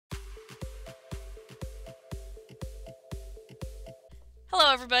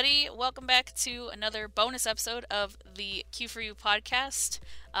Hello, everybody. Welcome back to another bonus episode of the Q for You podcast.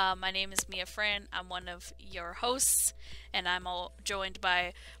 My name is Mia Fran. I'm one of your hosts, and I'm all joined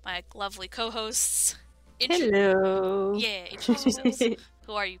by my lovely co-hosts. Hello. Introduce yourselves.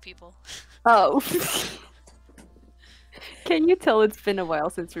 Who are you people? Oh. Can you tell it's been a while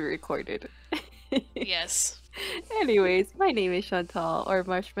since we recorded? Yes. Anyways, my name is Chantal, or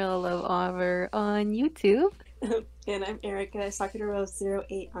Marshmallow Love over on YouTube. And I'm Erica,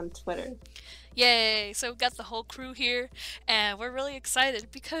 Sakura08 on Twitter. Yay! So we've got the whole crew here, and we're really excited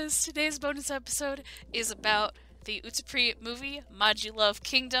because today's bonus episode is about the Utapri movie, Maji Love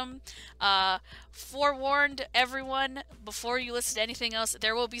Kingdom. Forewarned everyone, before you listen to anything else,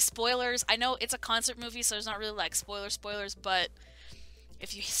 there will be spoilers. I know it's a concert movie, so there's not really like spoilers, but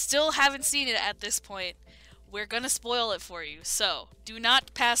if you still haven't seen it at this point, we're gonna spoil it for you, so do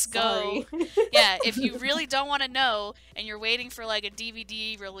not pass go. Yeah, if you really don't want to know and you're waiting for like a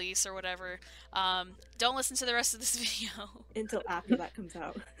DVD release or whatever, don't listen to the rest of this video until after that comes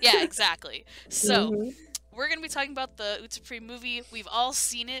out. Yeah, exactly. So we're gonna be talking about the Utapri movie. We've all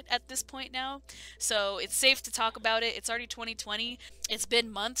seen it at this point now, so it's safe to talk about it. It's already 2020. It's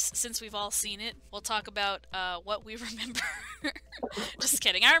been months since we've all seen it. We'll talk about what we remember. Just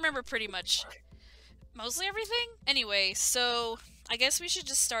kidding. I remember pretty much mostly everything. Anyway, so I guess we should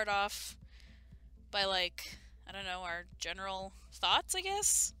just start off by like, I don't know, our general thoughts, I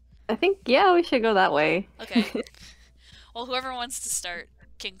guess? I think, yeah, we should go that way. Okay. Well, whoever wants to start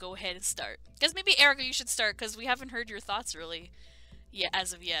can go ahead and start. Guess maybe Erica, you should start, because we haven't heard your thoughts really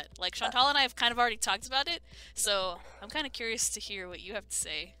as of yet. Like, Chantal and I have kind of already talked about it, so I'm kind of curious to hear what you have to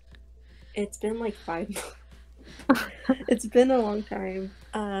say. It's been like 5 months. It's been a long time.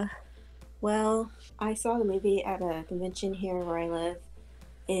 Well, I saw the movie at a convention here where I live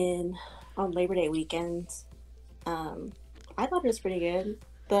on Labor Day weekend. I thought it was pretty good.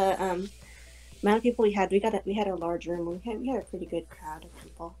 The amount of people we had a large room. We had a pretty good crowd of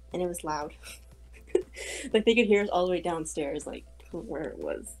people, and it was loud. Like they could hear us all the way downstairs, like where it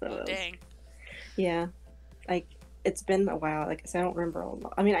was. So dang. Yeah, like it's been a while. Like so I don't remember a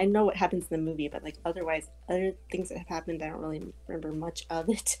lot. I mean, I know what happens in the movie, but like otherwise, other things that have happened, I don't really remember much of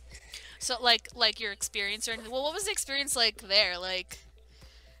it. So like your experience or anything. Well, what was the experience like there? Like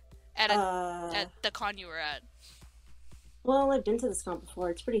at the con you were at? Well, I've been to this con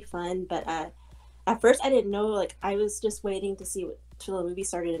before. It's pretty fun, but at first I didn't know. Like I was just waiting to see till the movie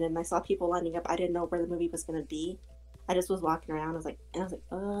started, and I saw people lining up. I didn't know where the movie was gonna be. I just was walking around. I was like,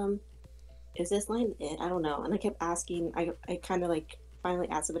 is this line it? I don't know. And I kept asking. I kind of like finally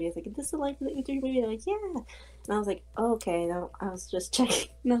asked somebody. I was like, "Is this the line for the interview movie?" They're like, "Yeah." And I was like, oh, "Okay." No, I was just checking.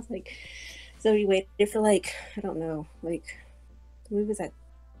 And I was like, so we waited for like I don't know, like the movie was at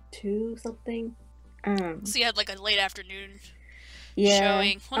 2 something. So you had like a late afternoon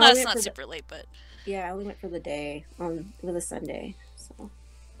showing. Well, no, it's not super late, but yeah, I only went for the day. It was a Sunday, so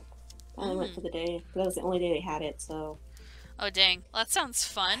I only went for the day. That was the only day they had it. So. Oh dang! Well, that sounds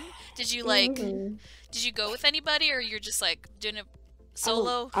fun. Did you like? Did you go with anybody, or you're just like doing it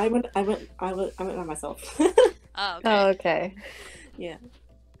solo? I went by myself. Oh, okay. Oh, okay. Yeah.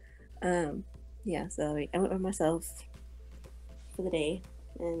 Yeah. So I went by myself for the day,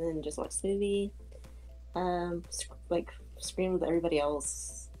 and then just watched the movie. Like screamed with everybody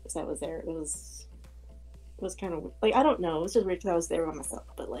else that was there. It was kind of like I don't know. It was just weird because I was there by myself,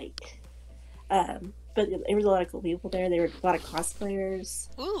 but like, but there was a lot of cool people there. There were a lot of cosplayers.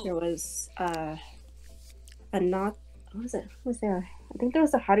 Ooh. There was what was it? Who was there? I think there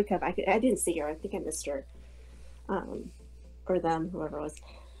was a Haruka. I didn't see her. I think I missed her. Or them, whoever it was.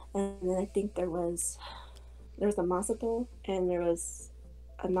 And then I think there was a Masato, and there was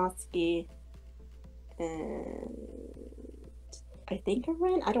a Natsuki, and I think a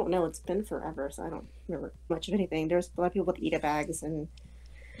Ren. I don't know. It's been forever, so I don't remember much of anything. There was a lot of people with Ida bags and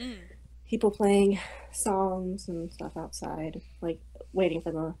people playing songs and stuff outside, like waiting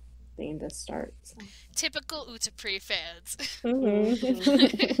for the thing to start. So. Typical Utapri fans.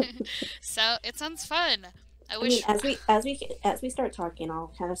 Mm-hmm. So it sounds fun. I mean, as we start talking,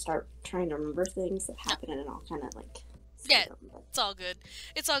 I'll kind of start trying to remember things that happen, and I'll kind of like. Yeah, it's all good.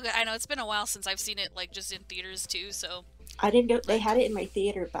 It's all good. I know it's been a while since I've seen it, like just in theaters too. So. I didn't go. They had it in my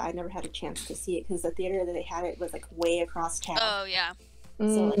theater, but I never had a chance to see it because the theater that they had it was like way across town. Oh yeah.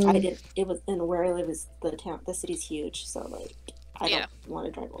 So like I didn't. It was in where I live is the town. The city's huge, so like I don't want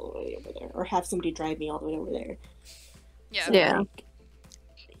to drive all the way over there or have somebody drive me all the way over there. Yeah. So, Yeah. Like,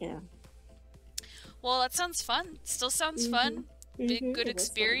 yeah. Well, that sounds fun. Still sounds fun. Big good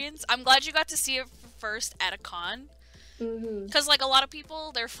experience. I'm glad you got to see it first at a con. Mm-hmm. Because, like, a lot of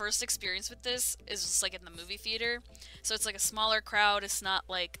people, their first experience with this is just, like, in the movie theater. So it's, like, a smaller crowd. It's not,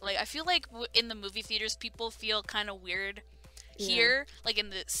 like, I feel like in the movie theaters, people feel kind of weird here, like, in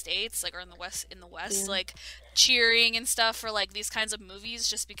the States, like, or in the West, like, cheering and stuff for, like, these kinds of movies,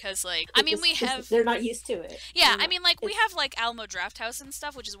 just because, like, I mean, we have... They're not used to it. Yeah, I mean, like, we have, like, Alamo Drafthouse and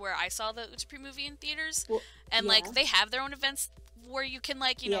stuff, which is where I saw the Utapri movie in theaters. Well, and, like, they have their own events where you can,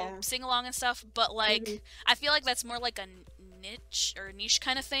 like, you know, sing along and stuff, but, like, I feel like that's more like a niche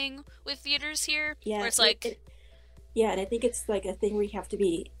kind of thing with theaters here, where it's, like... Yeah, and I think it's like a thing where you have to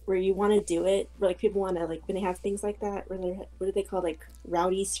be, where you want to do it, where like people want to, like, when they have things like that, where they're, what do they call, like,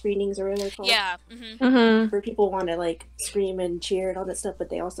 rowdy screenings or whatever they're called? Yeah. Where people want to, like, scream and cheer and all that stuff, but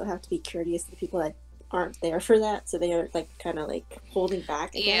they also have to be courteous to the people that aren't there for that, so they are, like, kind of, like, holding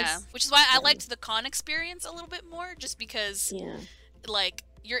back, I guess. Which is why I liked the con experience a little bit more, just because, like,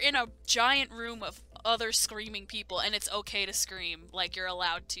 you're in a giant room of other screaming people, and it's okay to scream. Like, you're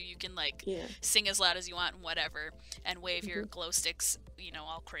allowed to. You can, like, sing as loud as you want and whatever, and wave your glow sticks, you know,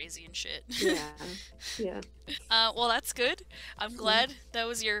 all crazy and shit. Well, that's good. I'm glad that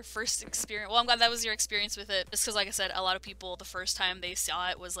was your first experience. Well, I'm glad that was your experience with it, just because, like I said, a lot of people, the first time they saw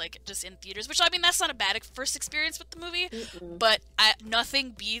it was, like, just in theaters, which, I mean, that's not a bad first experience with the movie, but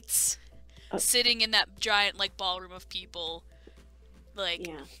nothing beats sitting in that giant, like, ballroom of people, like,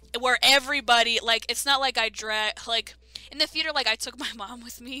 where everybody, like, it's not like I like, in the theater, like, I took my mom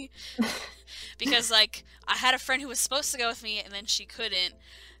with me, because, like, I had a friend who was supposed to go with me, and then she couldn't,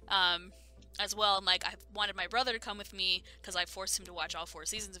 as well, and, like, I wanted my brother to come with me, because I forced him to watch all 4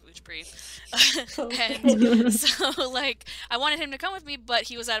 seasons of Utapri, and so, like, I wanted him to come with me, but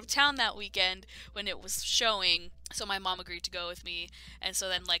he was out of town that weekend when it was showing, so my mom agreed to go with me, and so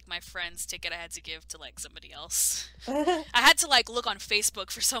then, like, my friend's ticket I had to give to, like, somebody else. I had to, like, look on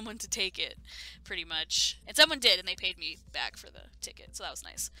Facebook for someone to take it, pretty much. And someone did, and they paid me back for the ticket, so that was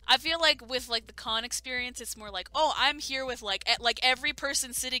nice. I feel like with, like, the con experience, it's more like, oh, I'm here with, like, every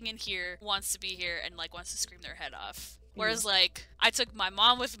person sitting in here wants to be here and, like, wants to scream their head off. Whereas, like, I took my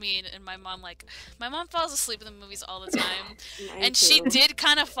mom with me, and my mom falls asleep in the movies all the time. And she did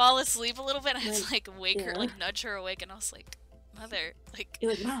kind of fall asleep a little bit, and I had to, like, wake her, like, nudge her awake, and I was like, Mother, like...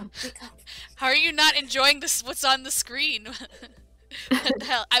 You're like, Mom, wake up. How are you not enjoying this, what's on the screen? What the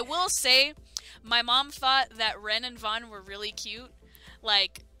hell? I will say, my mom thought that Ren and Vaughn were really cute.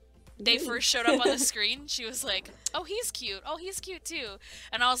 Like... They first showed up on the screen, she was like, oh, he's cute too.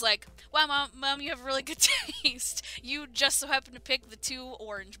 And I was like, wow, mom, you have really good taste. You just so happen to pick the 2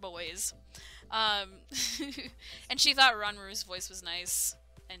 orange boys. And she thought Ranmaru's voice was nice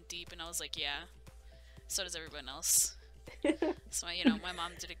and deep, and I was like, yeah, so does everyone else. So, you know, my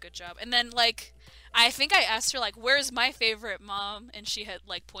mom did a good job. And then, like, I think I asked her, like, where's my favorite mom? And she had,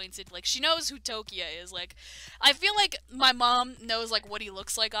 like, pointed, like, she knows who Tokia is. Like, I feel like my mom knows, like, what he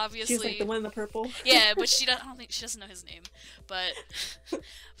looks like, obviously. She's, like, the one in the purple? Yeah, but I don't think, she doesn't know his name. But,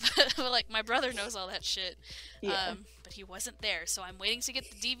 like, my brother knows all that shit. Yeah. But he wasn't there, so I'm waiting to get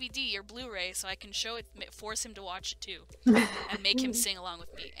the DVD or Blu-ray so I can show it, force him to watch it, too. And make him sing along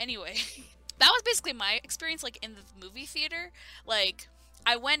with me. Anyway, that was basically my experience, like, in the movie theater. Like...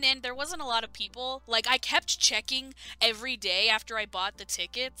 I went in, there wasn't a lot of people. Like, I kept checking every day after I bought the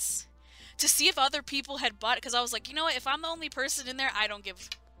tickets to see if other people had bought it, because I was like, you know what, if I'm the only person in there, I don't give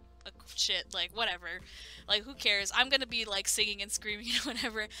a shit, like, whatever. Like, who cares? I'm gonna be, like, singing and screaming and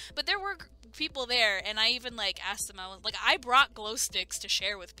whatever. But there were people there, and I even, like, asked them, I was like, I brought glow sticks to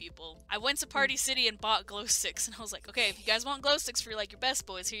share with people. I went to Party City and bought glow sticks, and I was like, okay, if you guys want glow sticks for, like, your best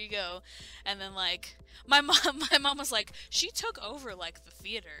boys, here you go. And then, like, my mom was like, she took over, like, the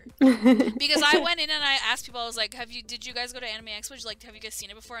theater. Because I went in and I asked people, I was like, did you guys go to Anime Expo? Like, have you guys seen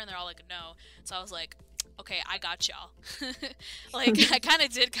it before? And they're all like, no. So I was like, okay, I got y'all. Like, I kind of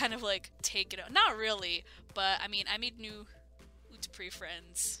did like, take it out. Not really, but, I mean, I made new Utapri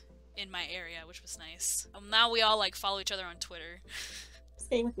friends in my area, which was nice. Now we all, like, follow each other on Twitter.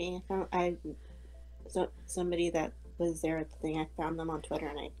 Same with me. Somebody that was there at the thing, I found them on Twitter,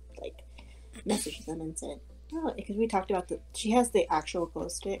 and I, like, messaged them and said, oh, because we talked about she has the actual glow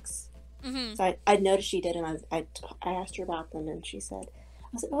sticks. Mm-hmm. So I noticed she did, and I asked her about them, and she said,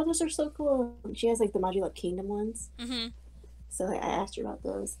 I said, oh, those are so cool. And she has, like, the Maji Love Kingdom ones. Mm-hmm. So, like, I asked her about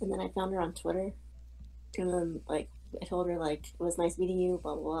those, and then I found her on Twitter, and then, like, I told her, like, it was nice meeting you,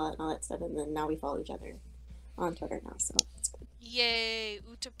 blah, blah, blah, and all that stuff, and then now we follow each other on Twitter now, so it's good. Yay,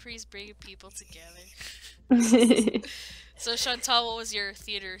 Utapri's bringing people together. So, Chantal, what was your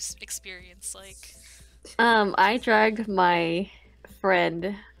theater experience like? I dragged my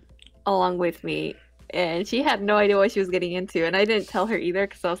friend along with me, and she had no idea what she was getting into, and I didn't tell her either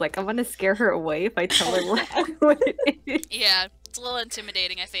because I was like, I'm gonna scare her away if I tell her what it is. Yeah, it's a little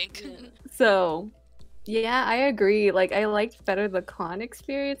intimidating, I think. Yeah. So, yeah, I agree. Like, I liked better the con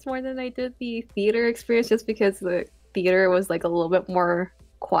experience more than I did the theater experience, just because the theater was like a little bit more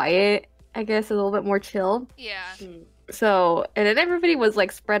quiet, I guess, a little bit more chill. Yeah. Mm. So, and then everybody was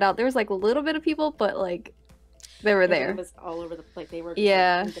like spread out. There was like a little bit of people, but like they were Everybody there. was all over the place. They were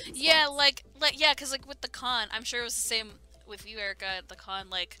Yeah. in different Yeah, spots. yeah, because like with the con, I'm sure it was the same with you, Erica, at the con.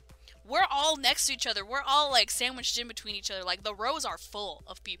 Like, we're all next to each other. We're all like sandwiched in between each other. Like the rows are full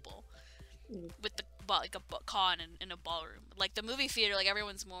of people with the like a con in a ballroom. Like the movie theater, like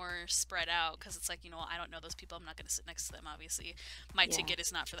everyone's more spread out because it's like, you know, I don't know those people. I'm not gonna sit next to them. Obviously, my ticket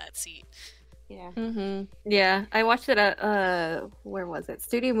is not for that seat. Yeah. Yeah, I watched it at where was it?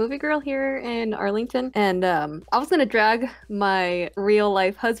 Studio Movie Girl here in Arlington, and I was gonna drag my real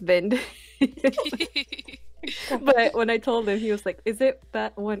life husband. But when I told him, he was like, "Is it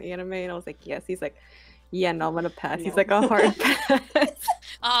that one anime?" And I was like, "Yes." He's like, "Yeah, no, I'm gonna pass." He's No. like, "A hard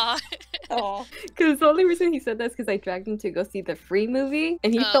pass." Oh. Because the only reason he said that is because I dragged him to go see the Free movie,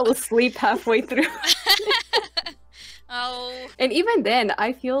 and he Oh. fell asleep halfway through. Oh. And even then,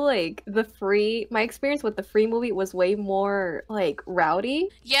 I feel like my experience with the Free movie was way more like rowdy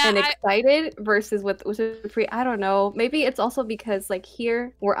Yeah, and excited versus with Free. I don't know. Maybe it's also because like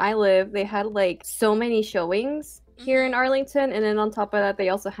here where I live, they had like so many showings here in Arlington, and then on top of that, they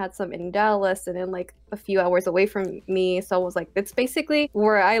also had some in Dallas, and then like a few hours away from me. So I was like, it's basically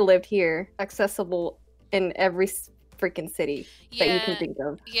where I lived here, accessible in every freaking city that you can think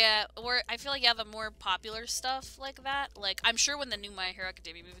of. Yeah, or I feel like, yeah, the more popular stuff like that, like, I'm sure when the new My Hero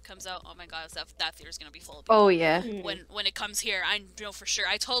Academia movie comes out, oh my god, that theater's gonna be full of people. Oh, yeah. When it comes here, I know for sure.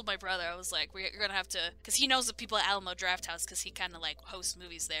 I told my brother, I was like, we're gonna have to, because he knows the people at Alamo Draft House, because he kind of, like, hosts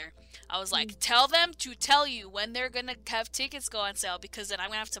movies there. I was like, tell them to tell you when they're gonna have tickets go on sale, because then I'm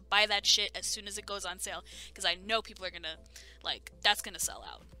gonna have to buy that shit as soon as it goes on sale, because I know people are gonna, like, that's gonna sell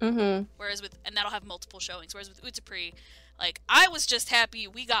out. Whereas and that'll have multiple showings. Whereas with Utapri, like, I was just happy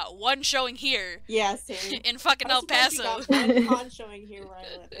we got one showing here. Yeah, same. In fucking El Paso. We got one con showing here where I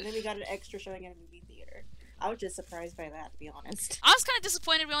live, and then we got an extra showing at a movie theater. I was just surprised by that, to be honest. I was kind of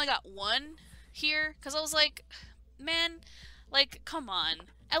disappointed we only got one here, because I was like, man, like, come on.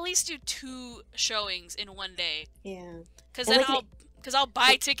 At least do 2 showings in one day. Yeah. Because then I'll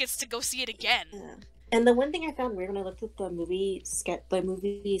buy tickets to go see it again. Yeah. And the one thing I found weird when I looked at the movie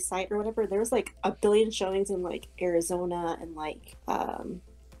site or whatever, there was like a billion showings in like Arizona and like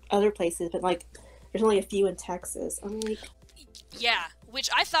other places, but like there's only a few in Texas. I'm like, yeah, which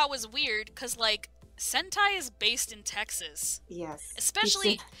I thought was weird because like Sentai is based in Texas. yes,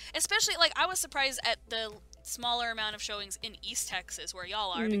 Especially like I was surprised at the smaller amount of showings in East Texas where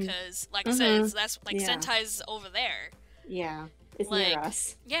y'all are because like I said, that's like Sentai's over there. Yeah, it's like, near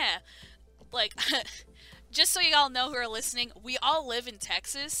us. Yeah. Like, just so you all know who are listening, we all live in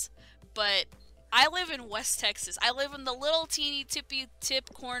Texas, but I live in West Texas. I live in the little teeny tippy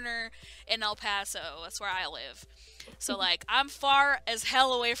tip corner in El Paso. That's where I live. So, like, I'm far as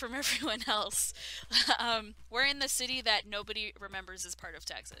hell away from everyone else. We're in the city that nobody remembers as part of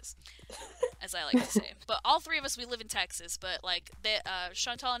Texas, as I like to say. But all 3 of us, we live in Texas, but, like,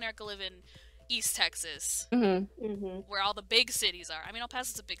 Chantal and Erica live in East Texas, where all the big cities are. I mean, El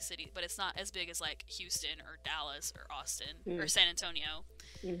Paso's a big city, but it's not as big as like Houston or Dallas or Austin or San Antonio.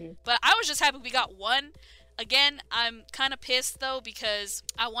 But I was just happy we got one. Again, I'm kind of pissed though because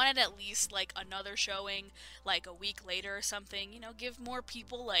I wanted at least like another showing like a week later or something, you know, give more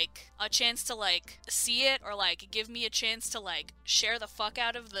people like a chance to like see it or like give me a chance to like share the fuck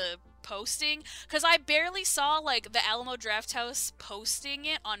out of the posting, because I barely saw like the Alamo Draft House posting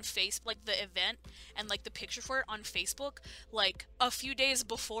it on Facebook, like the event and like the picture for it on Facebook, like a few days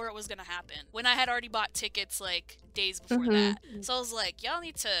before it was gonna happen, when I had already bought tickets like days before that. So I was like, y'all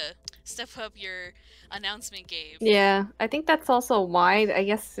need to step up your announcement game. Yeah, I think that's also why, I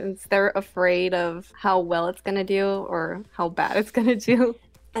guess, since they're afraid of how well it's gonna do or how bad it's gonna do.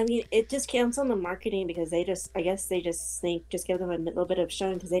 I mean, it just counts on the marketing because I guess they just think, just give them a little bit of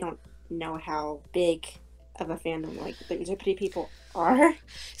showing because they don't know how big of a fandom like the Utapri people are.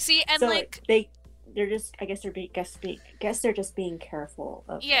 See, and so, like they're just, I guess they're just being careful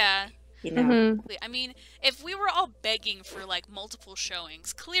of, yeah. Like, you know. I mean, if we were all begging for like multiple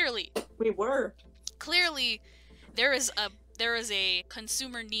showings, clearly there is a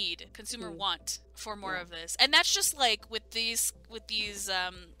consumer want for more of this, and that's just like with these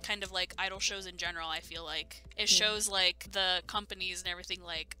kind of like idol shows in general. I feel like it shows like the companies and everything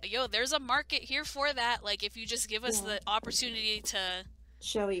like, yo, there's a market here for that. Like if you just give us the opportunity to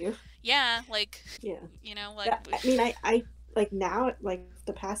show you. Yeah, like, Yeah. you know, like, I mean, I like now, like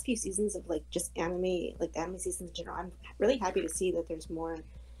the past few seasons of like just anime, like the anime seasons in general. I'm really happy to see that there's more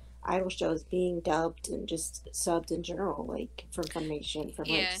idol shows being dubbed and just subbed in general, like from Funimation, from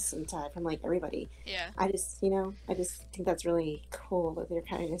like yeah, Sentai, from like everybody. yeah, I just think that's really cool that they're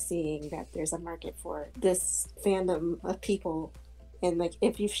kind of seeing that there's a market for this fandom of people, and like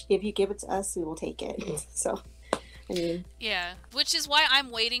if you give it to us, we will take it. So, I mean, yeah. Which is why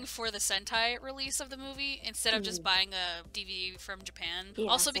I'm waiting for the Sentai release of the movie instead of just buying a DVD from Japan. Yeah,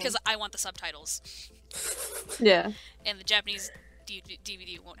 Also same. because I want the subtitles. Yeah. And the Japanese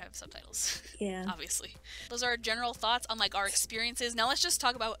DVD won't have subtitles. Yeah. Obviously. Those are our general thoughts on like our experiences. Now let's just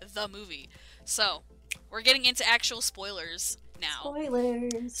talk about the movie. So, we're getting into actual spoilers now.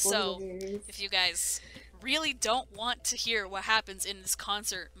 Spoilers. So, if you guys really don't want to hear what happens in this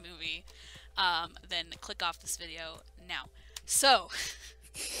concert movie, then click off this video now. So,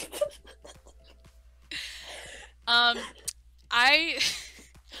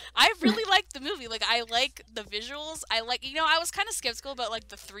 I really like the movie. Like, I like the visuals. I like, you know, I was kind of skeptical about, like,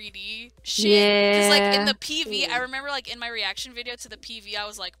 the 3D shit. Because, like, in the PV, I remember, like, in my reaction video to the PV, I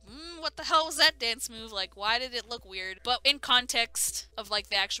was like, what the hell was that dance move? Like, why did it look weird? But in context of, like,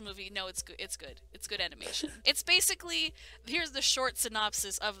 the actual movie, no, it's good. It's good. It's good animation. It's basically, here's the short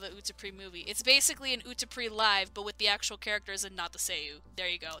synopsis of the Utapri movie. It's basically an Utapri live, but with the actual characters and not the Seiyu. There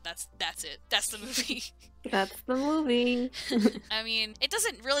you go. That's it. That's the movie. That's the movie. I mean, it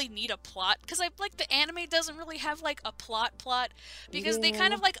doesn't really need a plot, because like the anime doesn't really have like a plot because they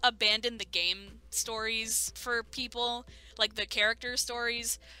kind of like abandon the game stories for people, like the character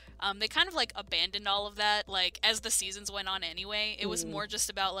stories. They kind of like abandoned all of that, like as the seasons went on anyway. It was more just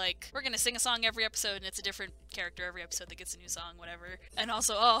about like, we're gonna sing a song every episode and it's a different character every episode that gets a new song, whatever. And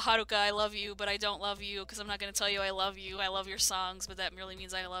also, oh, Haruka, I love you, but I don't love you because I'm not gonna tell you I love you. I love your songs, but that really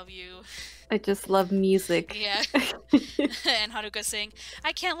means I love you. I just love music. Yeah. And Haruka saying,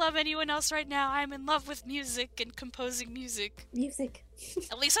 I can't love anyone else right now. I'm in love with music and composing music. Music.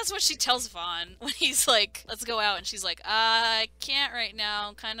 At least that's what she tells Vaughn when he's like, let's go out. And she's like, I can't right now.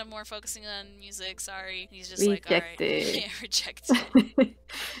 I'm kind of more focusing on music. Sorry. And he's just like, all right. Yeah, rejected.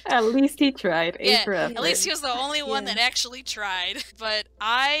 At least he tried. A Yeah, for effort. at least he was the only one that actually tried. But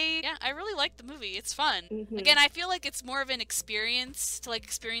I really like the movie. It's fun. Again, I feel like it's more of an experience to like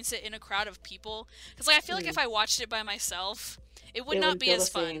experience it in a crowd of people. Because like I feel like if I watched it by myself, it would not be as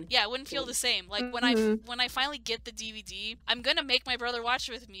fun. Yeah, it wouldn't feel the same. Like when I finally get the DVD, I'm gonna make my brother watch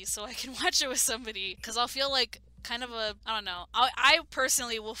it with me so I can watch it with somebody. Because I'll feel like kind of a, I don't know. I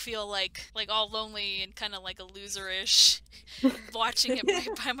personally will feel like all lonely and kind of like a loserish watching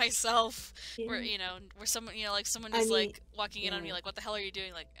it by myself. Where where someone like someone is like walking in on me like, what the hell are you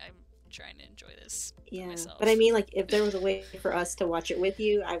doing? Like, I'm trying to enjoy this myself. But I mean, like, if there was a way for us to watch it with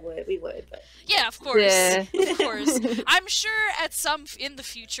you, we would. But yeah, of course. Yeah. Of course. I'm sure in the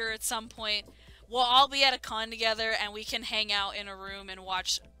future at some point we'll all be at a con together and we can hang out in a room and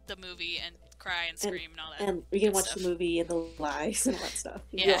watch the movie and cry and scream and all that. And we can watch the movie and the lies and all that stuff.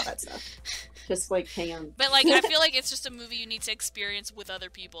 Do all that stuff. Just like hang on. But like I feel like it's just a movie you need to experience with other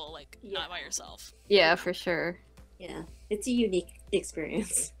people, like not by yourself. Yeah, for sure. Yeah. It's a unique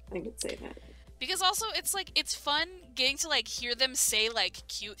experience. I could say that. Because also it's like it's fun getting to like hear them say like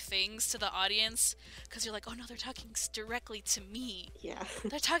cute things to the audience, because you're like, oh no, they're talking directly to me. Yeah.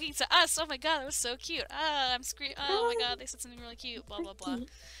 They're talking to us. Oh my god, that was so cute. I'm screaming. Oh my god, they said something really cute. Blah blah blah.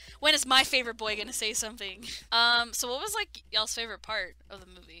 When is my favorite boy gonna say something? So what was like y'all's favorite part of the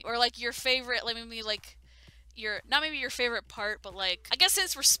movie, or like your favorite? Like maybe like your not maybe your favorite part, but like I guess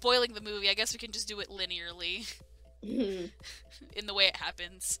since we're spoiling the movie, I guess we can just do it linearly. In the way it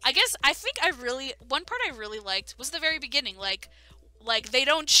happens. I think one part I really liked was the very beginning, like they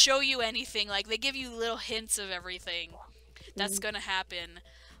don't show you anything, like they give you little hints of everything that's gonna happen.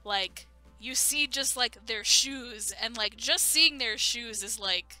 Like you see just like their shoes, and like just seeing their shoes is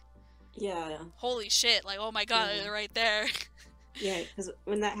like, holy shit, like oh my god, they're right there. Yeah, because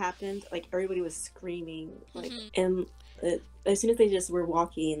when that happened, like everybody was screaming, like and as soon as they just were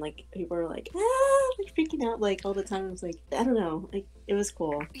walking, like people were like, like freaking out, like all the time. It was like, I don't know, like it was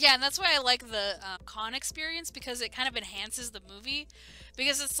cool. Yeah, and that's why I like the con experience, because it kind of enhances the movie,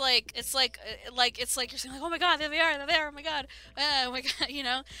 because it's like you're saying like, oh my god, there they are, oh my god, I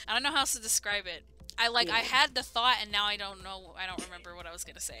don't know how else to describe it. I had the thought, and now I don't remember what I was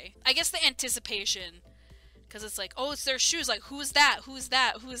gonna say. I guess the anticipation. Because it's like, oh, it's their shoes. Like, who's that? Who's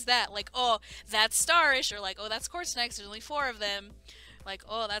that? Who's that? Like, oh, that's Starish. Or like, oh, that's Quartznax. There's only 4 of them. Like,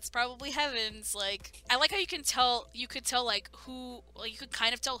 oh, that's probably Heavens. Like, I like how you could tell like who, like you could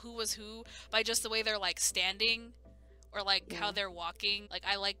kind of tell who was who by just the way they're like standing or like how they're walking. Like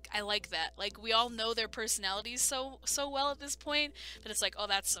I like that. Like we all know their personalities so well at this point that it's like, oh,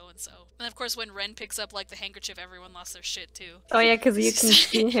 that's so and so. And of course when Ren picks up like the handkerchief, everyone lost their shit too. Oh yeah, because you can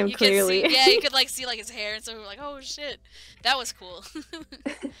see him you clearly. Could see, yeah, you could like see like his hair, and so we were like, oh shit, that was cool.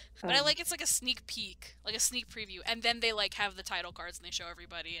 But I like it's like a sneak peek, like a sneak preview, and then they like have the title cards and they show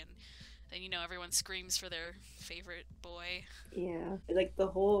everybody, and then, you know, everyone screams for their favorite boy. Yeah, like the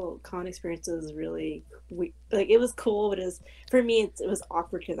whole con experience was really like it was cool, but it was, for me it was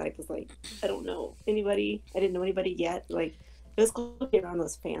awkward because I was like, I don't know anybody, I didn't know anybody yet. Like it was cool to be around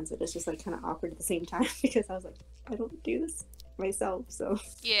those fans, but it's just like kind of awkward at the same time because I was like, I don't do this myself, so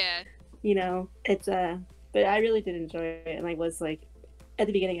Yeah, you know, it's but I really did enjoy it, and I was like, at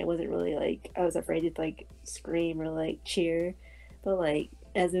the beginning I wasn't really like, I was afraid to like scream or like cheer, but like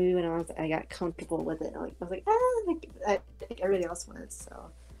as the movie went on, I got comfortable with it. Like I was like, I think everybody else was. So,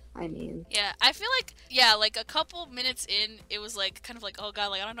 I mean, yeah. I feel like, yeah, like a couple minutes in, it was like kind of like, oh god,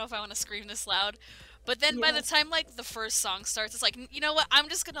 like I don't know if I want to scream this loud. But then by the time like the first song starts, it's like, you know what? I'm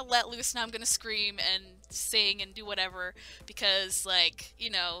just gonna let loose and I'm gonna scream and sing and do whatever because, like, you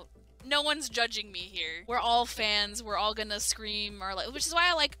know, no one's judging me here. We're all fans. We're all gonna scream, or like, which is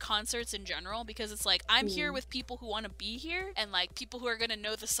why I like concerts in general, because it's like I'm here with people who want to be here and like people who are gonna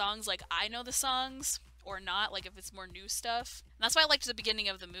know the songs like I know the songs or not, like if it's more new stuff. And that's why I liked the beginning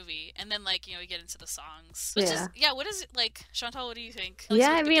of the movie, and then like, you know, we get into the songs. Which is, yeah, what is it like, Chantal? What do you think? Yeah,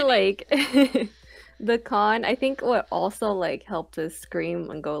 I mean, like the con, I think what also like helped us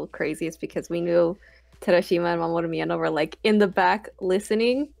scream and go crazy is because we knew Terashima and Mamoru Miyano were like in the back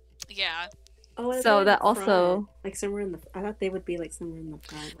listening. Yeah. Oh, so that also like somewhere in the, I thought they would be like somewhere in the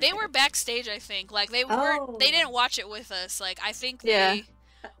front. Like, they were backstage, I think. Like they weren't. They didn't watch it with us. Like I think they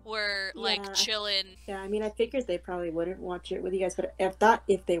were like chilling. Yeah, I mean, I figured they probably wouldn't watch it with you guys, but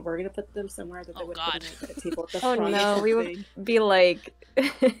if they were gonna put them somewhere, that they would put them at a table at the front. Oh no, we would be like,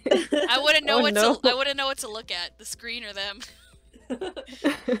 I wouldn't know I wouldn't know what to look at, the screen or them.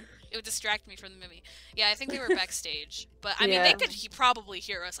 It would distract me from the movie. Yeah, I think they were backstage. But, I mean, they could probably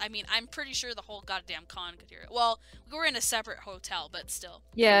hear us. I mean, I'm pretty sure the whole goddamn con could hear it. Well, we were in a separate hotel, but still.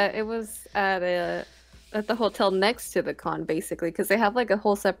 Yeah, it was at the hotel next to the con, basically, because they have, like, a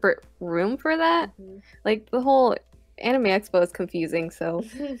whole separate room for that. Mm-hmm. Like, the whole Anime Expo is confusing, so...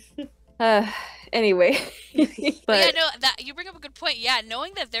 Anyway. But yeah, no, that you bring up a good point. Yeah,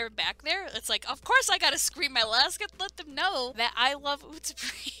 knowing that they're back there, it's like, of course I gotta scream my last, let them know that I love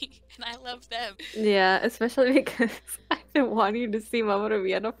Utapri and I love them. Yeah, especially because I've been wanting to see Mamoru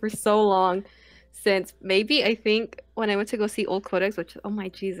Miyano for so long. Since maybe, I think, when I went to go see Old Codex, which, oh my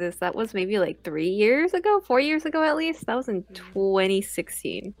Jesus, that was maybe like 4 years ago at least. That was in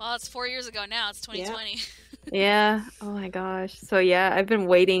 2016. Well, it's 4 years ago now. It's 2020. Yeah. Oh my gosh. So yeah, I've been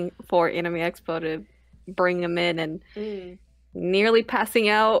waiting for Anime Expo to bring them in and nearly passing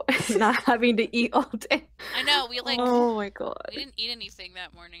out, not having to eat all day. I know. We like. Oh my god. We didn't eat anything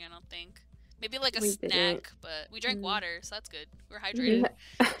that morning, I don't think. Maybe like a snack, but we drank water, so that's good. We're hydrated.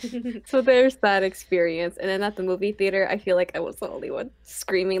 Yeah. So there's that experience. And then at the movie theater, I feel like I was the only one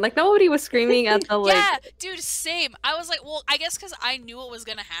screaming. Like, nobody was screaming at the, like... Yeah, dude, same. I was like, well, I guess because I knew what was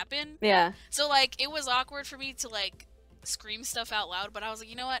gonna happen. Yeah. So, like, it was awkward for me to, like, scream stuff out loud, but I was like,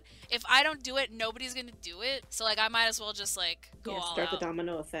 you know what? If I don't do it, nobody's gonna do it. So, like, I might as well just, like, go all out. Start the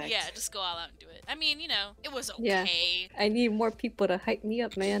domino effect. Yeah, just go all out and do it. I mean, you know, it was okay. Yeah. I need more people to hype me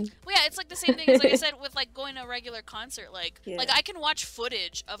up, man. Well, yeah, it's like the same thing as, like I said, with, like, going to a regular concert. Like, like I can watch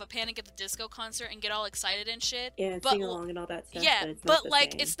footage of a Panic at the Disco concert and get all excited and shit. Yeah, and sing along and all that stuff. Yeah, but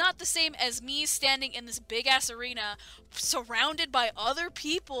like, it's not the same as me standing in this big-ass arena surrounded by other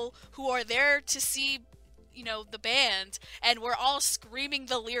people who are there to see, you know, the band, and we're all screaming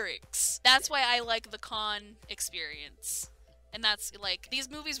the lyrics. That's why I like the con experience. And that's, like, these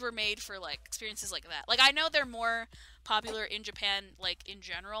movies were made for, like, experiences like that. Like, I know they're more popular in Japan, like, in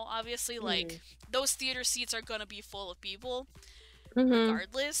general, obviously. Like, those theater seats are gonna be full of people,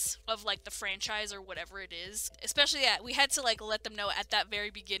 regardless of, like, the franchise or whatever it is. Especially, yeah, we had to, like, let them know at that very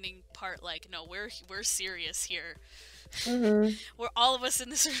beginning part, like, no, we're serious here. We're all of us in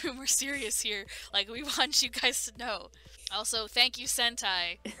this room, we're serious here. Like, we want you guys to know. Also, thank you,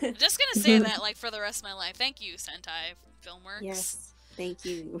 Sentai. I'm just gonna say that, like, for the rest of my life. Thank you, Sentai Filmworks. Yes, thank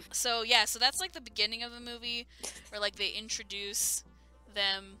you. So, yeah, so that's, like, the beginning of the movie, where, like, they introduce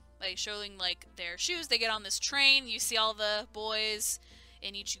them, like, showing, like, their shoes. They get on this train, you see all the boys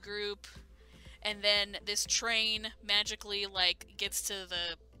in each group, and then this train magically, like, gets to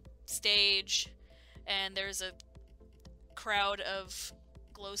the stage, and there's a crowd of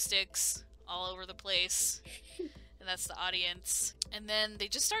glow sticks all over the place, and that's the audience. And then they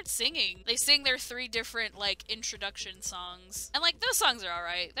just start singing. They sing their 3 different, like, introduction songs. And, like, those songs are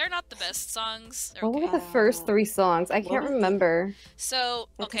alright. They're not the best songs. They're What okay. were the first 3 songs? I can't remember. So,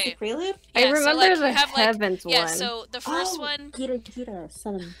 Like, okay. Prelude? I Yeah, so, remember like, the you have, like, Heavens one. yeah, so the first one... Gita,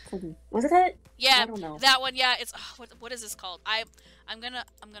 7. Was it that? Yeah, I don't know. that one, yeah, it's... what is this called? I'm gonna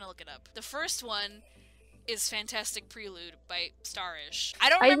look it up. The first one is Fantastic Prelude by Starish. I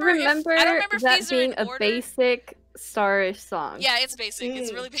don't remember if that these are being in a order. basic Starish song. Yeah, it's basic.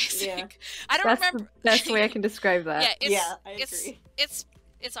 It's really basic. yeah. I don't That's remember. the best way I can describe that. Yeah, Yeah, I agree. It's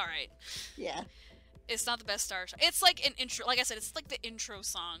all right. Yeah. It's not the best Starish. It's like an intro. Like I said, it's like the intro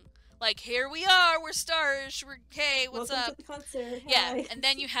song. Like, here we are, we're Starish. Hey, what's Welcome up? to the concert. Yeah, Hi. and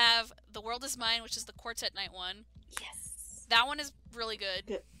then you have The World Is Mine, which is the Quartet Night one. Yes. That one is really good.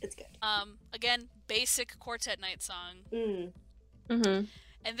 Good. It's good. Again, basic Quartet Night song. Mm-hmm.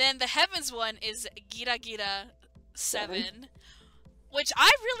 And then the Heavens one is Gira Gira 7, which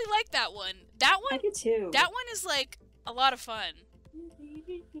I really like that one. That I one, do too. that one is like a lot of fun.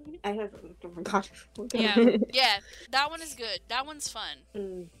 I have. Oh my god. Yeah, yeah, that one is good. That one's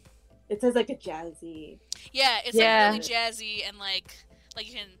fun. It says like a jazzy. Yeah, it's Yeah. like really jazzy and like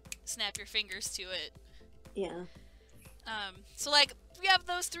you can snap your fingers to it. Yeah. So like we have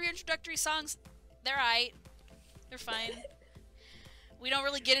those 3 introductory songs. They're alright. They're fine. We don't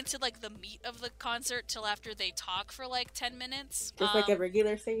really get into like the meat of the concert till after they talk for like 10 minutes. Just like a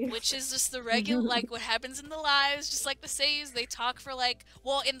regular thing. Which is just the regular, like what happens in the lives, just like the saves. They talk for like,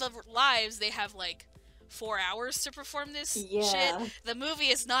 well, in the lives they have like 4 hours to perform this shit. The movie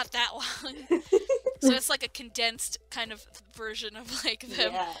is not that long. So it's like a condensed kind of version of like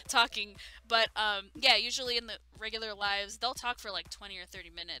them talking. But yeah, usually in the regular lives, they'll talk for like 20 or 30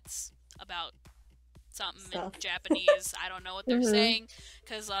 minutes about something in Japanese. I don't know what they're saying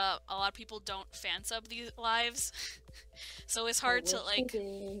because a lot of people don't fan sub these lives. So it's hard to like...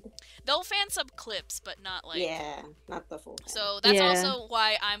 They'll fan sub clips, but not like... Yeah, not the full thing. So that's also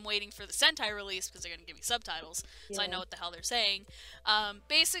why I'm waiting for the Sentai release, because they're going to give me subtitles, so I know what the hell they're saying.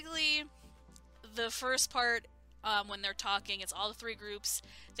 Basically, the first part, when they're talking, it's all the 3 groups.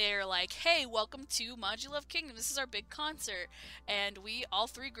 They're like, hey, welcome to Maji Love Kingdom. This is our big concert. And we, all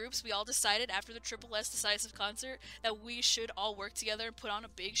 3 groups, we all decided after the Triple S Decisive concert that we should all work together and put on a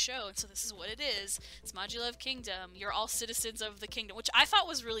big show. And so this is what it is. It's Maji Love Kingdom. You're all citizens of the kingdom, which I thought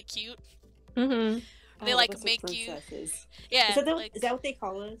was really cute. Mm-hmm. They like make you... Yeah. Is that what they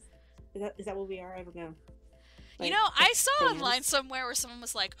call us? Is that what we are? I don't know. Like, you know, I saw online somewhere where someone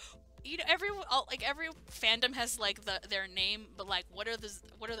was like, you know, every fandom has like their name, but like what are the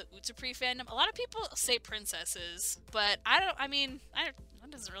Utapri fandom? A lot of people say princesses, but that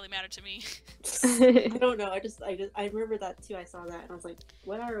doesn't really matter to me. I don't know. I remember that too. I saw that and I was like,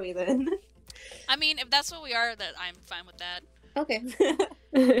 what are we then? I mean, if that's what we are, that I'm fine with that.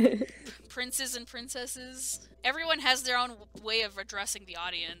 Okay. Princes and princesses. Everyone has their own way of addressing the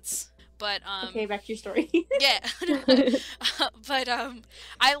audience. But okay, back to your story. Yeah. But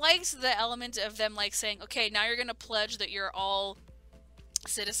I liked the element of them like saying, okay, now you're gonna pledge that you're all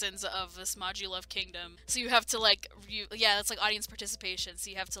citizens of this Maji Love Kingdom. So you have to like that's like audience participation. So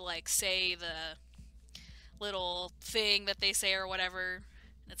you have to like say the little thing that they say or whatever.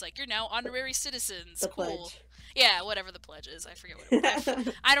 And it's like, you're now honorary citizens. The cool. pledge. Yeah, whatever the pledge is. I forget what it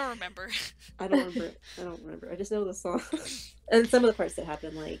was. I don't remember. I don't remember. I just know the song. And some of the parts that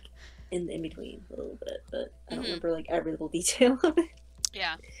happen like in between a little bit, but I don't remember like every little detail of it.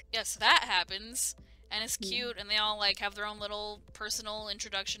 Yeah. Yeah, so that happens. And it's cute, and they all like have their own little personal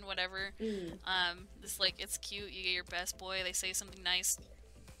introduction, whatever. It's like, it's cute. You get your best boy. They say something nice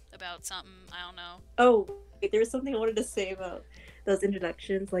about something. I don't know. Oh, wait, there was something I wanted to say about those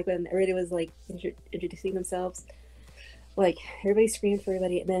introductions. Like when everybody was like introducing themselves, like everybody screamed for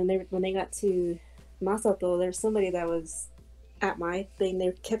everybody, and then when they got to Masato, there's somebody that was at my thing.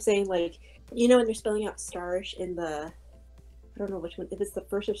 They kept saying like, you know, when they're spelling out stars in the, I don't know which one, if it's the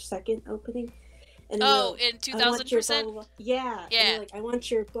first or second opening. And in 2000%? Yeah. Yeah. And like, I want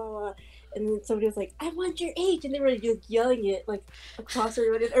your blah, blah. And then somebody was like, I want your age. And they were just yelling it like across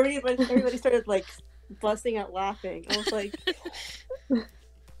everybody. Everybody started like busting out laughing. I was like,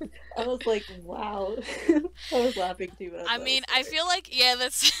 wow. I was laughing too. I mean, I feel like, yeah,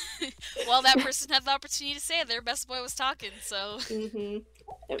 that's... well, that person had the opportunity to say it. Their best boy was talking, so...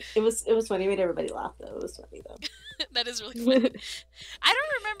 It was funny. It made everybody laugh, though. It was funny, though. That is really funny. I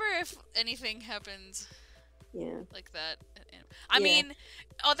don't remember if anything happened like that. I mean,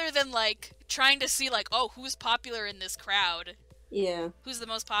 other than, like, trying to see, like, oh, who's popular in this crowd? Yeah. Who's the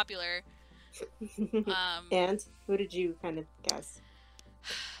most popular? And who did you kind of guess?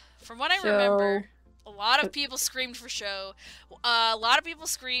 From what I remember, A lot of people screamed for Sho. A lot of people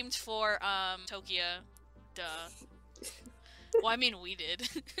screamed for Tokia. Duh. Well, I mean, we did.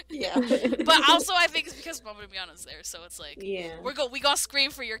 Yeah. But also, I think it's because Momomiana's there, so it's like, Yeah. we gonna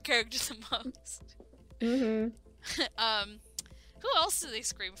scream for your character the most. Who else do they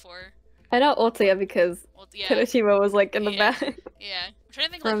scream for? I know Otsuya because Well, yeah, Kirishima was like in the Yeah. back. yeah. I'm trying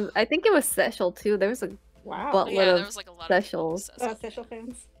to think. From Like, I think it was Seshel too. There was a Wow. buttload yeah, of there was like a lot of people Seshels. obsessed. Special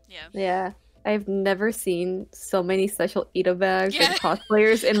fans. Yeah. Yeah. I've never seen so many Seshel Ida bags Yeah. and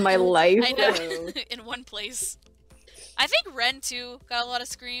cosplayers in my life. I know. Whoa. In one place. I think Ren too got a lot of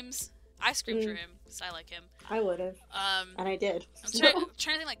screams. I screamed for him because I like him. I would have, and I did. I'm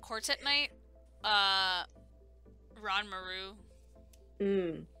trying to think like Quartet Night. Ron Maru,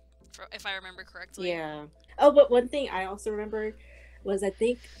 Mm. if I remember correctly. Yeah. Oh, but one thing I also remember was I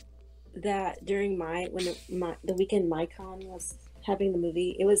think that during the weekend MyCon was having the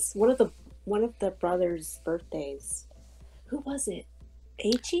movie, it was one of the brothers' birthdays. Who was it?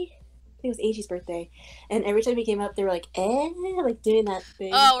 Aichi? I think it was Aichi's birthday. And every time he came up, they were like, like doing that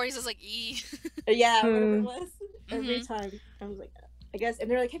thing. Oh, where he says like E. Yeah, whatever it Hmm. was. Every time. I was like, I guess. And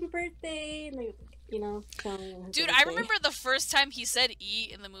they're like, happy birthday. And they, telling him his Dude, I birthday. remember the first time he said E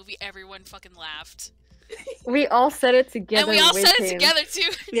in the movie, everyone fucking laughed. We all said it together. And we all with said it him. together too.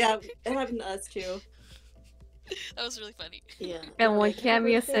 Yeah, it happened to us too. That was really funny. Yeah. And when Like, happy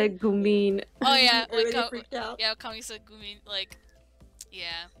Camia birthday. said Gumin, Oh yeah, Everybody like freaked out. yeah, Kami said Gumi, like,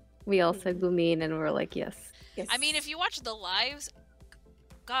 yeah. we all said Gumin, and we were like, yes. Yes. I mean, if you watch the lives,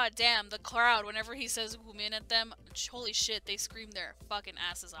 god damn, the crowd, whenever he says Gumin at them, holy shit, they scream their fucking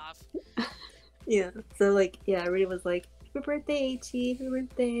asses off. Yeah. So like, yeah, everybody was like, happy birthday, Aichi, happy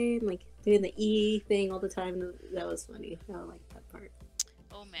birthday, and like doing the E thing all the time. That was funny. I like that part.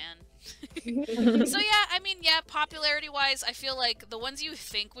 Oh man. So yeah, I mean, yeah, popularity-wise, I feel like the ones you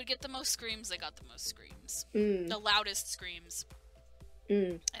think would get the most screams, they got the most screams. The loudest screams,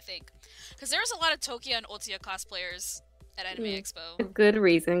 I think. Because there was a lot of Tokia and Otsuya cosplayers at Anime Expo. A good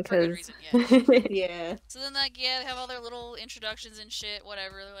reason, For good because reason, yeah. Yeah. So then, like, yeah, they have all their little introductions and shit,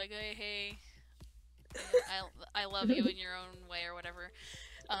 whatever. They're like, hey, I love you in your own way or whatever.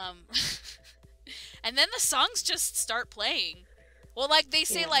 And then the songs just start playing. Well, like, they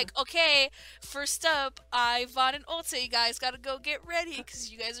say, Yeah. like, okay, first up, Vaughn and Otse, you guys gotta go get ready,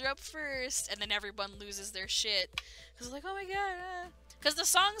 because you guys are up first. And then everyone loses their shit. Because, like, oh my god. Because the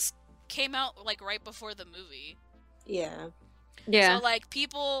songs came out, like, right before the movie. Yeah. yeah, So, like,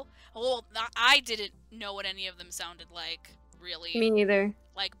 people... Well, I didn't know what any of them sounded like, really. me neither.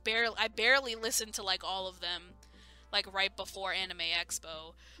 Like, I barely listened to, like, all of them, like, right before Anime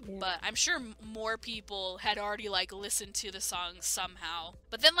Expo. Yeah. But I'm sure more people had already, like, listened to the songs somehow.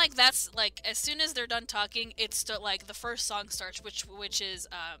 But then, like, that's, like, as soon as they're done talking, it's, like, the first song starts, which is,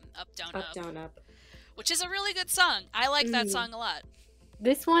 Up, Down, Up. Up, down, up. Which is a really good song. I like that song a lot.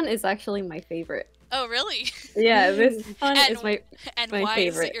 This one is actually my favorite. Oh, really? Yeah, this one And- is my And My why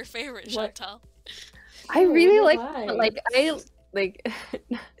is favorite. it your favorite, What? Chantal? I really Oh, like why?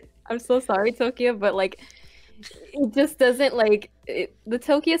 I'm so sorry, Tokyo, but like it just doesn't the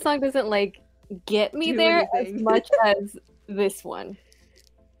Tokyo song doesn't like get me Do there anything. as much as this one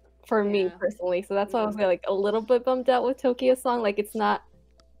for me Yeah. personally. So that's why I was like a little bit bummed out with Tokyo song. Like it's not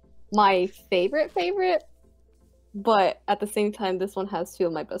my favorite, but at the same time, this one has two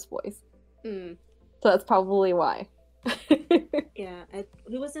of my best boys, Mm. so that's probably why. Yeah.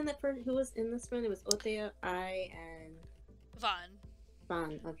 Who was in Who was in this one? It was Otea, I, and Vaughn.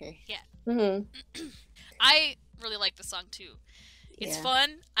 Vaughn. Okay. hmm I really like the song too. It's Yeah. fun.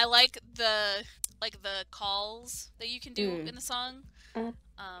 I like the calls that you can do Mm. in the song. Yeah.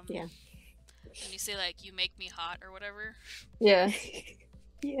 When you say like "you make me hot" or whatever, Yeah.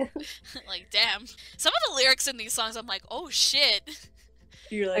 Yeah. like damn. Some of the lyrics in these songs, I'm like, oh shit.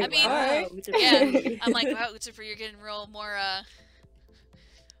 You're like, I mean, wow. Yeah, I'm like, wow, Utsuper, you're getting real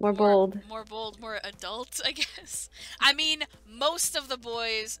More bold. more bold, more adult, I guess. I mean, most of the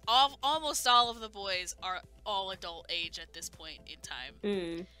boys, almost all of the boys are all adult age at this point in time.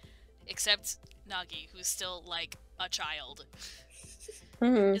 Mm. Except Nagi, who's still, like, a child.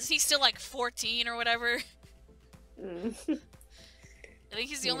 hmm Is he still, like, 14 or whatever? Mm. I think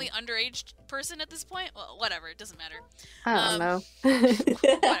he's the Yeah. only underage person at this point. Well, whatever, it doesn't matter. I don't know.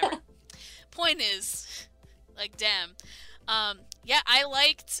 Whatever. Point is, like, damn. Yeah, I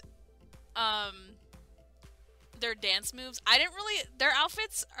liked, their dance moves. I didn't really, their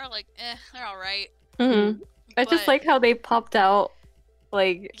outfits are, like, they're alright. hmm I just But- like how they popped out,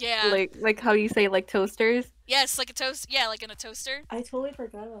 like Yeah. like how you say like toasters. Yes, like a toast. Yeah, like in a toaster. I totally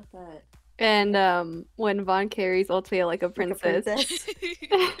forgot about that. And when Vaughn carries Ultia like a Like a princess.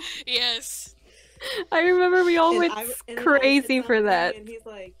 princess. Yes. I remember we all went and then I said crazy for something, that. and he's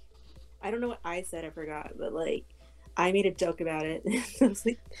like, I don't know what I said, I forgot, but like, I made a joke about it. I was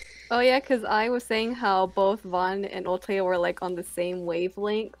like, Oh yeah, because I was saying how both Vaughn and Otoya were like on the same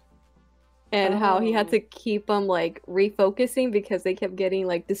wavelength, and how he had Oh. to keep them like refocusing because they kept getting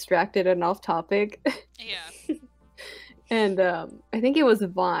like distracted and off topic. Yeah. And I think it was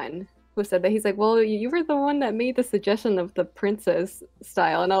Vaughn who said that. He's like, "Well, you were the one that made the suggestion of the princess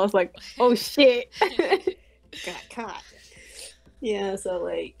style," and I was like, "Oh shit!" got caught. Yeah, so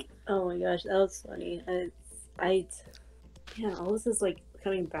like, oh my gosh, that was funny. Yeah, all this is like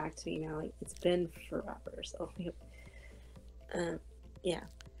coming back to me now. Like, it's been forever. So, yeah.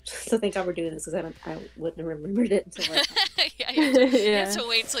 So thank God we're doing this because I wouldn't have remembered it until like. Yeah, you have Yeah. to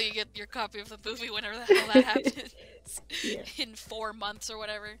wait till you get your copy of the movie whenever the hell that happens. Yeah. In 4 months or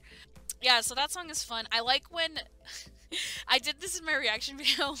whatever. Yeah, so that song is fun. I like when I did this in my reaction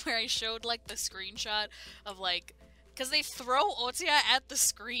video where I showed like the screenshot of like because they throw Otia at the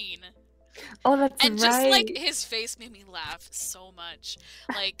screen. Oh, that's And right. just like his face made me laugh so much.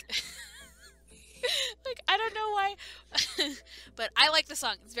 Like like I don't know why but I like the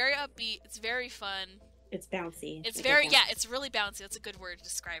song. It's very upbeat, it's very fun. It's bouncy. It's I very, get that. yeah, it's really bouncy. That's a good word to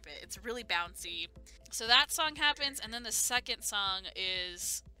describe it. It's really bouncy. So that song happens, and then the second song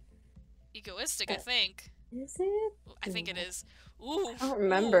is egoistic, I think. Is it? I think it is. Ooh. I don't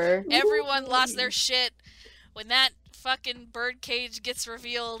remember. Ooh. Everyone lost their shit when that fucking birdcage gets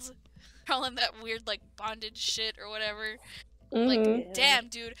revealed. All in that weird, like, bondage shit or whatever. Like, Mhm. damn,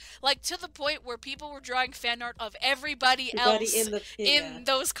 dude. Like, to the point where people were drawing fan art of everybody Everybody else in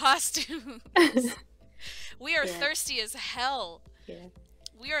those costumes. We are thirsty as hell. Yeah.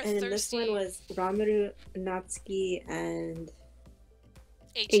 We are And then thirsty. this one was Ramaru, Natsuki, and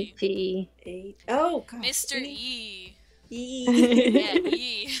H.E. Oh god. Mr. E. E. Yeah,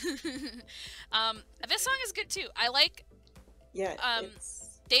 E. This song is good too. I like. Yeah.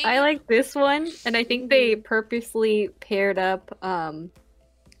 David. I like this one, and I think they purposely paired up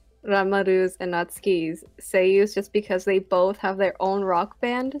Ramaru's and Natsuki's seiyus just because they both have their own rock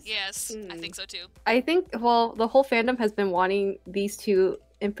band. Yes, I think so too. I think, well, the whole fandom has been wanting these two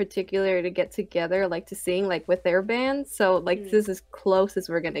in particular to get together, like to sing like with their bands. So like this is as close as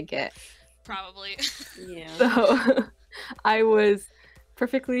we're gonna get. Probably. Yeah. So I was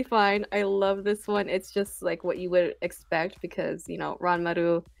perfectly fine. I love this one. It's just like what you would expect because, you know,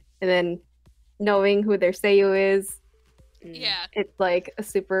 Ranmaru, and then knowing who their seiyu is. Yeah. It's like a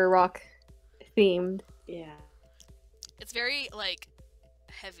super rock themed. Yeah. It's very like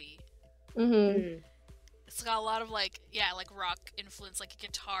heavy. Mm-hmm. It's got a lot of like, yeah, like rock influence, like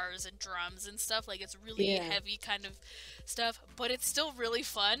guitars and drums and stuff. Like it's really heavy kind of stuff, but it's still really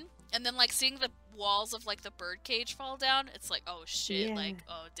fun. And then like seeing the walls of like the birdcage fall down, it's like, oh shit, like,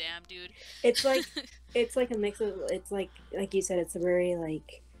 oh damn, dude. It's like a mix of, it's like you said, it's a very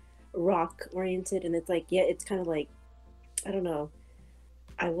like rock oriented, and it's like, yeah, it's kind of like, I don't know.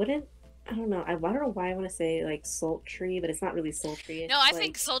 I don't know why I want to say like sultry, but it's not really sultry. No, I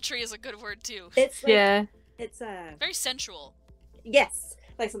think sultry is a good word too. It's like, it's very sensual. Yes,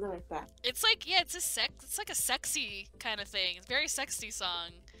 like something like that. It's like, yeah, it's like a sexy kind of thing. It's a very sexy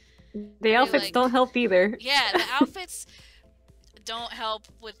song. The outfits don't help either. Yeah, the outfits don't help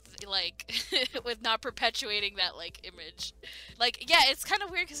with like with not perpetuating that like image. Like, yeah, it's kind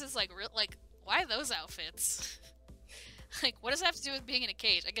of weird because it's like why those outfits? Like, what does that have to do with being in a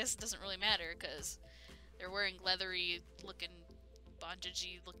cage? I guess it doesn't really matter because they're wearing leathery looking,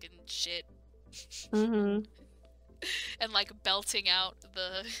 bondagey looking shit. Mm-hmm. And like belting out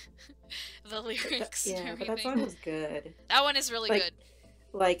the lyrics. Yeah, but that song was good. That one is really good.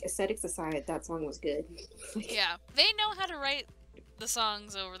 Like, aesthetics aside, that song was good. Yeah, they know how to write the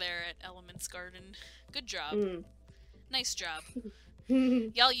songs over there at Elements Garden. Good job. Nice job.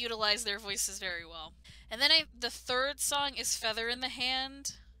 Y'all utilize their voices very well. And then the third song is Feather in the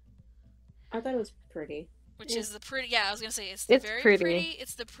Hand. I thought it was pretty. Which is the pretty, yeah, I was gonna say, it's the very pretty.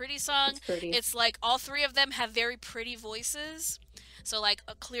 It's the pretty song. It's pretty. It's like, all three of them have very pretty voices. So, like,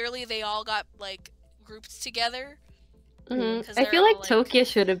 clearly they all got, like, grouped together. Mm-hmm. I feel like Tokyo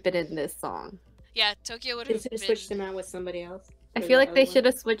should have been in this song. Yeah, Tokyo would have been. Switched them out with somebody else. I feel like they should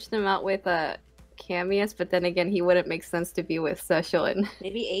have switched them out with Camius, but then again, he wouldn't make sense to be with Sesho and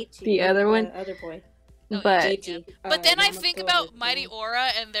maybe H. The other one. The other boy. But but then I think about Mighty Aura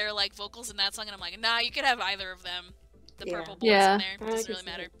and their like vocals in that song, and I'm like, nah, you could have either of them. The purple boys in there. It doesn't really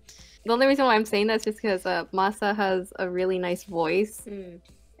matter. The only reason why I'm saying that is just because Masa has a really nice voice.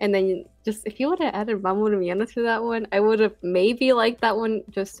 And then just if you would have added Mamoru Miyano to that one, I would have maybe liked that one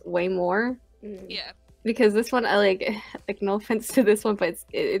just way more. Yeah. Because this one, I like no offense to this one, but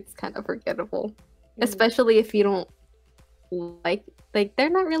it's kind of forgettable. especially if you don't like they're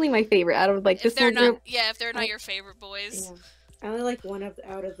not really my favorite out of like If this they're whole not, group. yeah, if they're not your favorite boys. Yeah. I only like one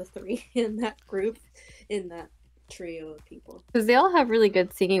out of the three in that group, in that trio of people. Because they all have really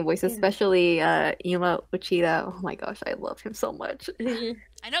good singing voices, Yeah. especially Ima Uchida. Oh my gosh, I love him so much.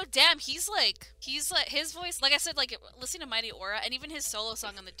 I know, damn, he's like his voice, like I said, like listening to Mighty Aura, and even his solo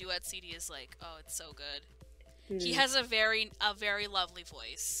song on the duet CD is like, oh, it's so good. He has a very lovely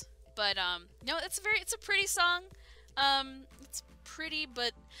voice. But no, it's a pretty song. It's pretty,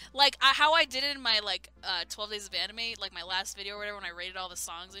 but like how I did it in my like 12 Days of Anime, like my last video or whatever, when I rated all the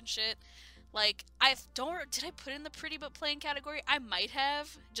songs and shit. Like did I put in the pretty but plain category? I might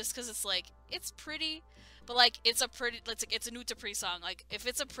have, just because it's like it's pretty, but like it's a new to pretty song. Like if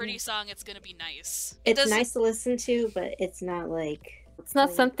it's a pretty song, it's gonna be nice. It's nice to listen to, but it's not like. It's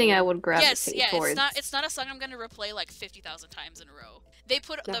not something I would gravitate towards. It's not a song I'm gonna replay like 50,000 times in a row. They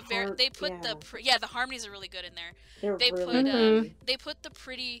put the harmonies are really good in there. They put the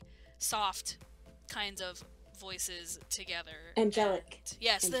pretty soft kinds of voices together. Angelic.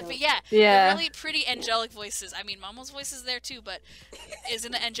 Yes, angelic. The really pretty angelic voices. I mean, Momo's voice is there too, but is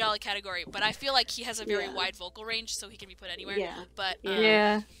in the angelic category. But I feel like he has a very wide vocal range, so he can be put anywhere. Yeah. But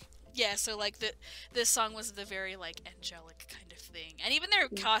yeah, so like this song was the very like angelic kind of thing, and even their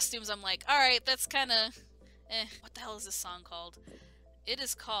costumes, I'm like, all right, that's kind of, What the hell is this song called? It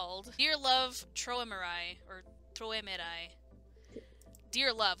is called "Dear Love Troemerai" or Troemerai.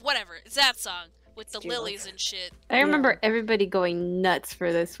 Dear Love, whatever. It's that song with the lilies and shit. I remember everybody going nuts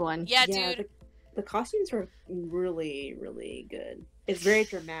for this one. Yeah, dude. The costumes were really, really good. It's very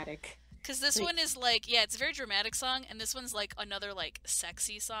dramatic. Because this one is like, it's a very dramatic song, and this one's like another like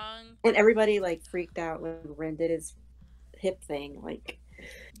sexy song. And everybody like freaked out when Ren did his hip thing. Like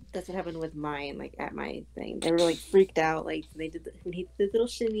that's what happened with mine. Like at my thing, they were like freaked out. Like they did when he did the little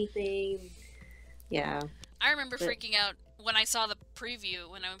shimmy thing. Yeah. I remember freaking out when I saw the preview.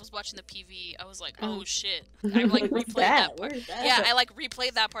 When I was watching the PV, I was like, "Oh shit!" I like replayed that part. Yeah, I like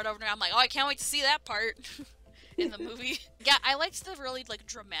replayed that part over and I'm like, "Oh, I can't wait to see that part." In the movie. Yeah, I liked the really like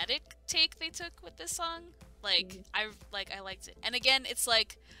dramatic take they took with this song. Like I liked it. And again, it's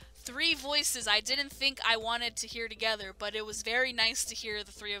like three voices I didn't think I wanted to hear together, but it was very nice to hear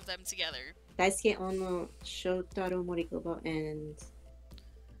the three of them together. Daisuke Ono, Shotaro Morikubo, and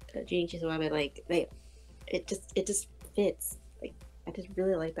Junichi Suwabe, like it just fits. Like I just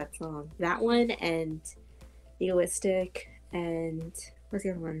really like that song. That one and Egoistic and what's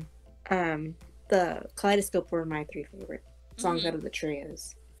the other one? The Kaleidoscope were my three favorite songs out of the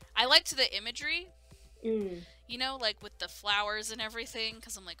trios. I liked the imagery, you know, like with the flowers and everything,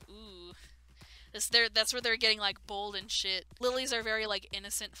 because I'm like, ooh. That's where they're getting like bold and shit. Lilies are very like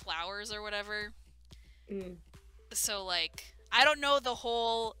innocent flowers or whatever. So like, I don't know the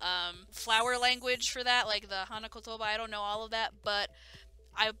whole flower language for that, like the Hanakotoba, I don't know all of that, but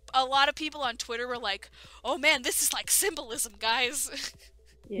a lot of people on Twitter were like, oh man, this is like symbolism, guys.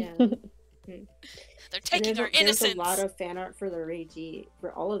 Yeah. They're taking our innocence. There's a lot of fan art for the Reiji,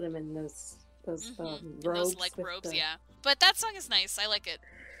 for all of them in those robes. Those like robes, yeah. But that song is nice. I like it.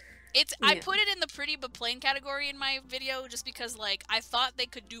 I put it in the pretty but plain category in my video just because like I thought they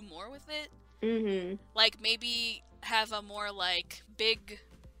could do more with it. Like maybe have a more like big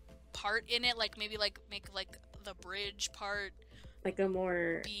part in it. Like maybe like make like the bridge part like a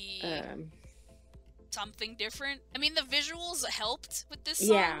more something different. I mean the visuals helped with this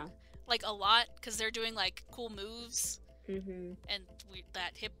song. Yeah. Like a lot, because they're doing like cool moves and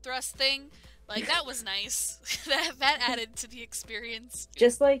that hip thrust thing, like that was nice. that added to the experience.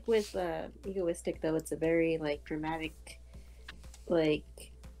 Just like with Egoistic though, it's a very like dramatic, like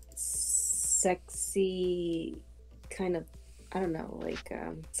sexy kind of, I don't know, like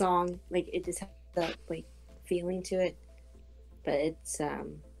song. Like it just has that like feeling to it, but it's I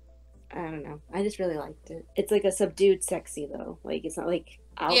don't know, I just really liked it. It's like a subdued sexy though, like it's not like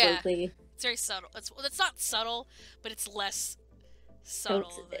outwardly. Yeah, it's very subtle. It's not subtle, but it's less subtle.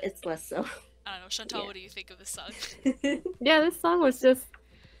 It's less so. I don't know, Chantal, what do you think of this song? Yeah, this song was just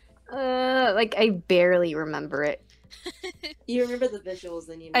like I barely remember it. You remember the visuals,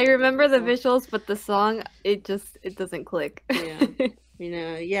 and I remember the visuals, but the song it doesn't click.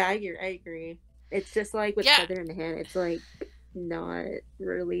 Yeah, I agree. It's just like with Feather in the Hand. It's like not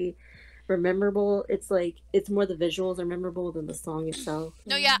really memorable. It's like it's more the visuals are memorable than the song itself.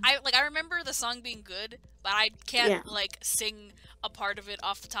 No, yeah, I remember the song being good, but I can't like sing a part of it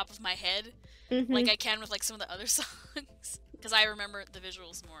off the top of my head like I can with like some of the other songs because I remember the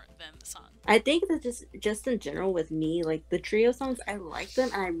visuals more than the song. I think that just in general with me, like the trio songs, I like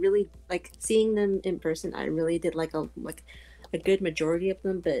them and I really like seeing them in person. I really did like a good majority of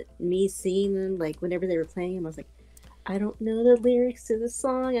them, but me seeing them, like, whenever they were playing them, I was like, I don't know the lyrics to the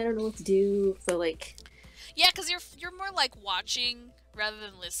song. I don't know what to do. So, like... Yeah, because you're more, like, watching rather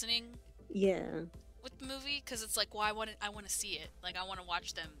than listening. Yeah. With the movie, because it's like, well, I want to see it. Like, I want to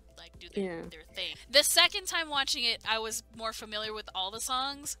watch them, like, do their thing. The second time watching it, I was more familiar with all the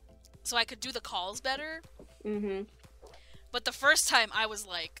songs, so I could do the calls better. Mm-hmm. But the first time, I was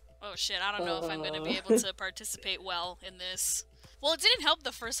like, oh shit, I don't know if I'm going to be able to participate well in this. Well, it didn't help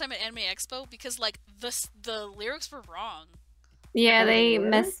the first time at Anime Expo, because, like, the lyrics were wrong. Yeah, they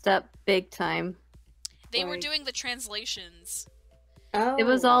messed up big time. They were doing the translations. Oh. It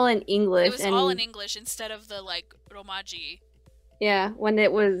was all in English. It was all in English instead of the, like, Romaji. Yeah, when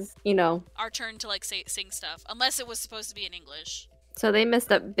it was, our turn to, like, sing stuff. Unless it was supposed to be in English. So they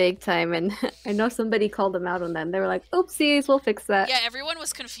messed up big time, and I know somebody called them out on them. They were like, oopsies, we'll fix that. Yeah, everyone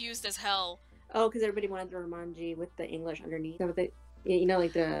was confused as hell. Oh, because everybody wanted the Romaji with the English underneath. So like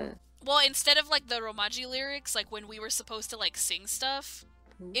the... Well, instead of, like, the Romaji lyrics, like, when we were supposed to, like, sing stuff...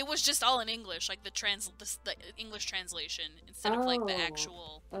 It was just all in English, like the English translation instead of like the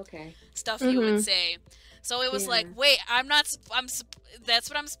actual stuff you would say. So it was like, wait, that's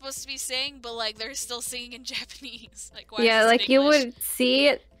what I'm supposed to be saying, but like they're still singing in Japanese. Like, why is like in you would see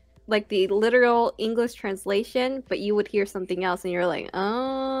it like the literal English translation, but you would hear something else, and you're like, oh,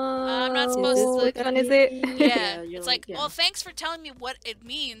 I'm not supposed to. Which one is it? Yeah, it's like, well, thanks for telling me what it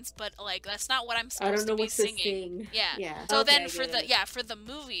means, but like that's not what I'm supposed to be singing. Yeah. So then for the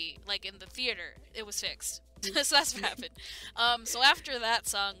movie, like in the theater, it was fixed. So that's what happened. So after that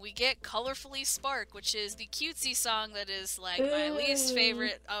song, we get Colorfully Spark, which is the cutesy song that is like my least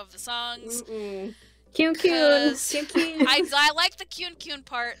favorite of the songs. Kyun. I like the Kyun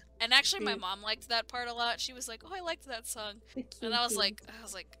part, and actually my mom liked that part a lot. She was like, "Oh, I liked that song," and I was like,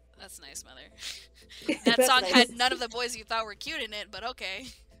 "That's nice, mother." That song had none of the boys you thought were cute in it, but okay.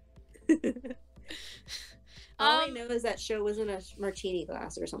 All I know is that show was in a martini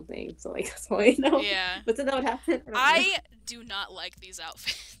glass or something, so like that's all I know. Yeah. But then that would happen. I do not like these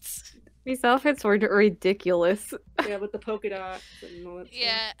outfits. These outfits were ridiculous. Yeah, with the polka dots and all that.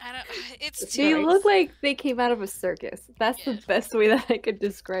 Yeah, I don't. It's too. They look like they came out of a circus. That's the best way that I could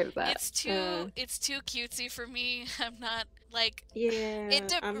describe that. It's too cutesy for me. I'm not like. Yeah.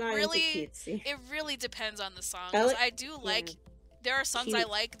 I'm not really. Into cutesy. It really depends on the song. I do like. Yeah. There are songs I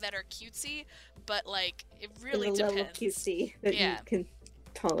like that are cutesy, but like it really depends. Level of cutesy that you can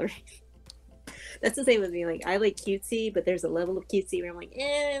tolerate. That's the same with me. Like, I like cutesy, but there's a level of cutesy where I'm like,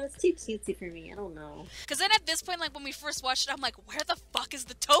 that's too cutesy for me. I don't know. Because then at this point, like, when we first watched it, I'm like, where the fuck is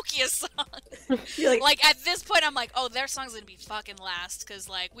the Tokia song? like, at this point, I'm like, oh, their song's gonna be fucking last. Because,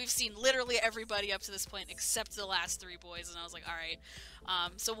 like, we've seen literally everybody up to this point except the last three boys. And I was like, alright.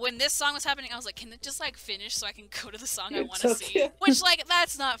 So when this song was happening, I was like, can it just, like, finish so I can go to the song I want to see? Which, like,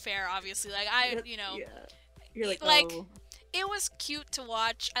 that's not fair, obviously. Like, You're like, oh. It was cute to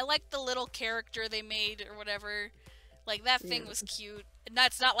watch. I liked the little character they made or whatever. Like, that thing was cute. And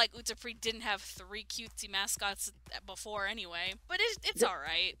that's not like Utapri didn't have 3 cutesy mascots before anyway. But it's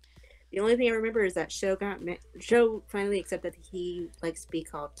alright. The only thing I remember is that Show finally accepted that he likes to be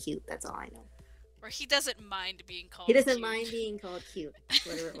called cute. That's all I know. Or he doesn't mind being called cute. He doesn't cute. mind being called cute.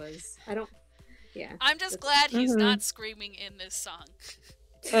 Whatever it was. I don't... Yeah. I'm just glad he's not screaming in this song.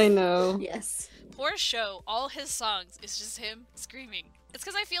 I know. Yes. Poor Show, all his songs is just him screaming. It's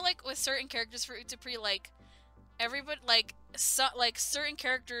because I feel like with certain characters for Utapri, like, everybody, like, certain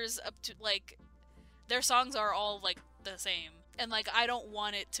characters up to, like, their songs are all, like, the same. And, like, I don't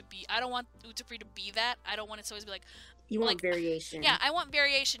want Utapri to be that. I don't want it to always be like... You want variation. Yeah, I want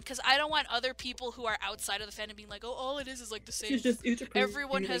variation, because I don't want other people who are outside of the fandom being like, oh, all it is like the same. It's just Utapri.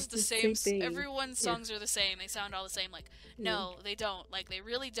 Everyone has the same thing. Everyone's songs are the same. They sound all the same. Like, no, they don't. Like, they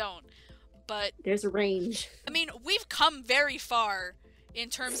really don't. But... There's a range. I mean, we've come very far in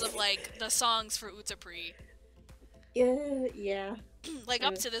terms of, like, the songs for Utapri. Yeah. Like,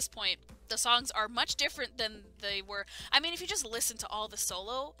 up to this point, the songs are much different than they were. I mean, if you just listen to all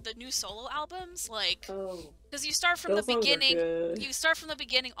the new solo albums, like... Because you start from the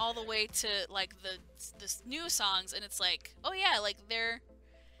beginning all the way to, like, the new songs, and it's like, oh yeah, like,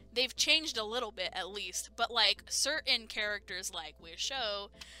 they've changed a little bit, at least. But, like, certain characters, like with Show,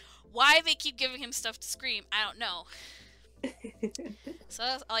 why they keep giving him stuff to scream, I don't know.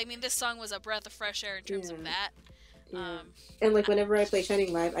 So, I mean, this song was a breath of fresh air in terms of that. Yeah. And like whenever I play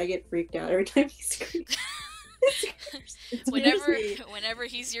Shining Live, I get freaked out every time he screams. Whenever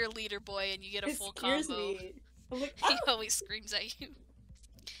he's your leader boy and you get a full combo, like, he always screams at you.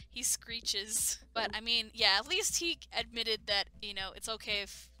 He screeches. But I mean, yeah, at least he admitted that, you know, it's okay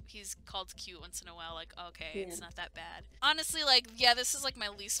if he's called cute once in a while. Like, okay, Yeah. it's not that bad. Honestly, like, yeah, this is like my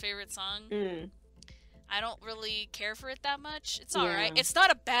least favorite song. Mm. I don't really care for it that much. It's Yeah. alright. It's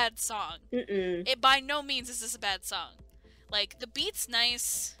not a bad song. Mm-mm. It by no means is this a bad song. Like, the beat's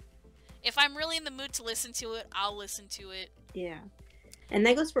nice. If I'm really in the mood to listen to it, I'll listen to it. Yeah. And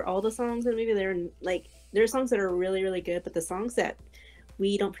that goes for all the songs in the movie. They're like, there are songs that are really, really good, but the songs that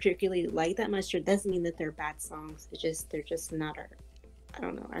we don't particularly like that much, it doesn't mean that they're bad songs. They're just not our, I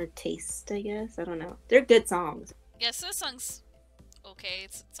don't know, our taste, I guess. I don't know. They're good songs. Yeah, so this song's okay.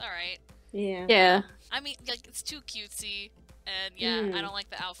 It's alright. Yeah. Yeah. I mean, like, it's too cutesy. And yeah, I don't like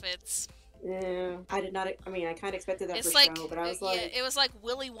the outfits. Yeah. I did not, I mean, I kind of expected that It's for like, show, but I was yeah, like, it was like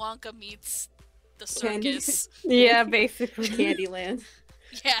Willy Wonka meets the Candy. circus. Yeah, basically. Candyland.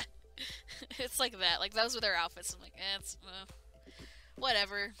 Yeah. It's like that. Like, those were their outfits. I'm like, it's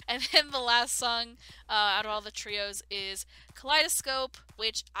whatever. And then the last song out of all the trios is Kaleidoscope,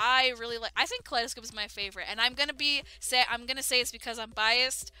 which I really like. I think Kaleidoscope is my favorite, and I'm gonna say it's because I'm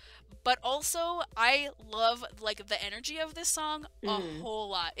biased, but also I love like the energy of this song a whole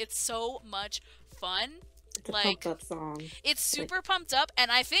lot. It's so much fun. It's a like, pumped up song. It's super pumped up,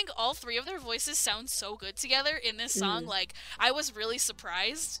 and I think all three of their voices sound so good together in this song. Like, I was really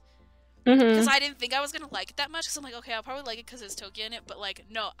surprised. Because I didn't think I was gonna like it that much, because I'm like, okay, I'll probably like it because there's Toki in it, but like,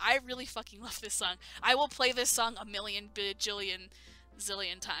 no, I really fucking love this song. I will play this song a million, bajillion,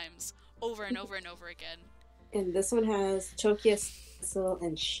 zillion times, over and over and over again. And this one has Chokia, Cecil,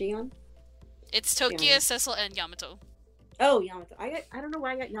 and Shion. It's Tokia, Cecil, and Yamato. Oh, Yamato. I don't know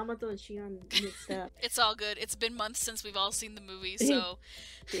why I got Yamato and Shion mixed up. It's all good. It's been months since we've all seen the movie, so...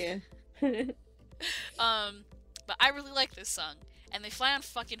 Yeah. But I really like this song. And they fly on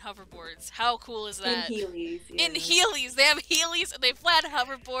fucking hoverboards. How cool is that? In Heelys. Yeah. In Heelys! They have Heelys and they fly on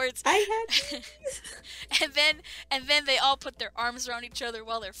hoverboards. I had and then they all put their arms around each other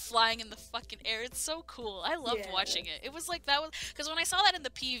while they're flying in the fucking air. It's so cool. I loved watching it. It was like, that was... Because when I saw that in the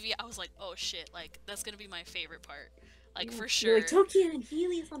PV, I was like, oh shit, like, that's gonna be my favorite part. Like, for sure. Like, Toki and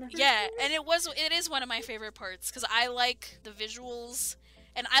Heelys on a Yeah, and it is one of my favorite parts, because I like the visuals,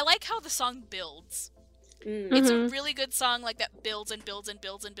 and I like how the song builds. It's a really good song, like, that builds and builds and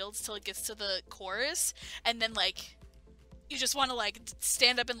builds and builds till it gets to the chorus, and then, like, you just want to, like,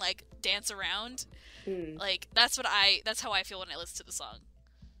 stand up and, like, dance around. Like, that's how I feel when I listen to the song.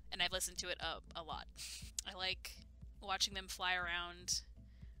 And I've listened to it a lot. I like watching them fly around,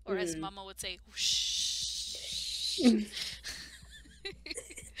 or as Mama would say, whoosh.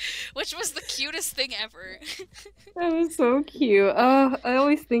 Which was the cutest thing ever. That was so cute. Oh, I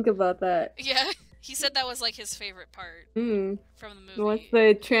always think about that. Yeah. He said that was like his favorite part from the movie. Once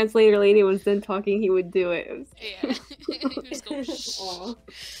the translator lady was done talking, he would do it. Yeah. He would just go, shh.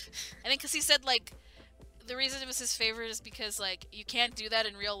 I think because he said, like, the reason it was his favorite is because, like, you can't do that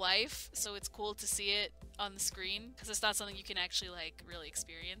in real life, so it's cool to see it on the screen, because it's not something you can actually, like, really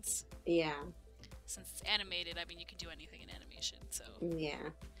experience. Yeah. Since it's animated, I mean, you can do anything in animation, so... Yeah.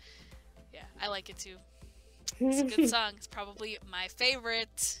 Yeah, I like it too. It's a good song. It's probably my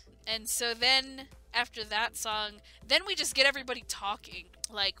favorite. And so then, after that song, then we just get everybody talking,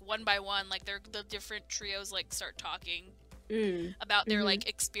 like, one by one. Like, the different trios, like, start talking about their, like,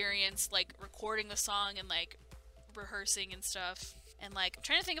 experience, like, recording the song and, like, rehearsing and stuff. And, like, I'm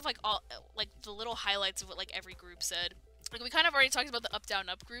trying to think of, like, all, like, the little highlights of what, like, every group said. Like, we kind of already talked about the Up, Down,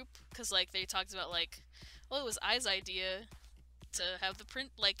 Up group, because, like, they talked about, like, well, it was Ai's idea to have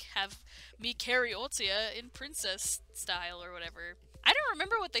have me carry Otsuya in princess style or whatever. I don't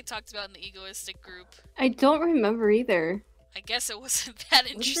remember what they talked about in the egoistic group. I don't remember either. I guess it wasn't that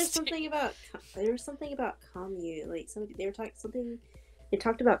interesting. There was something about Kamyu, like they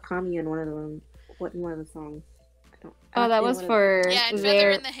talked about Kamyu in one of the songs. That was for and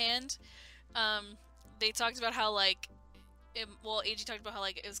Feather in the Hand. They talked about how, like, Eiji talked about how,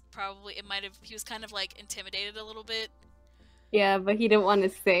 like, he was kind of, like, intimidated a little bit. Yeah, but he didn't want to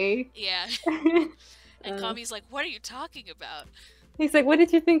say. Yeah. And Kami's like, what are you talking about? He's like, what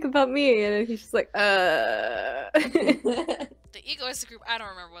did you think about me? And he's just like, The egoistic group, I don't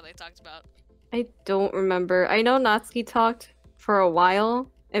remember what they talked about. I don't remember. I know Natsuki talked for a while,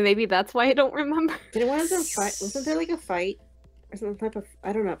 and maybe that's why I don't remember. Did one of them fight? Wasn't there, like, a fight? Or some type of,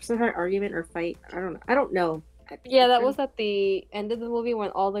 I don't know, some kind of argument or fight? I don't know. Yeah, that was at the end of the movie when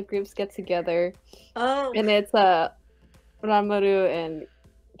all the groups get together. Oh. And it's Ranmaru and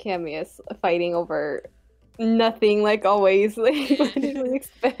Camius fighting over nothing, like always. Like, what did we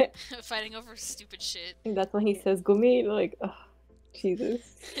expect? Fighting over stupid shit. And that's when he says "Gumi," like, oh,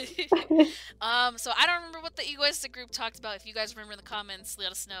 Jesus. So I don't remember what the egoistic group talked about. If you guys remember in the comments,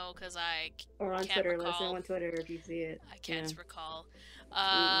 let us know, because I or on can't Twitter. recall. Let us know on Twitter if you see it. I can't recall.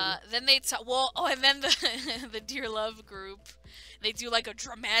 Then they talk. Well, oh, and then the the Dear Love group, they do like a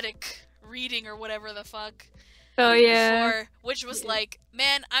dramatic reading or whatever the fuck. Oh yeah. For which was like,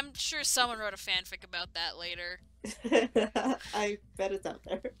 man, I'm sure someone wrote a fanfic about that later. I bet it's out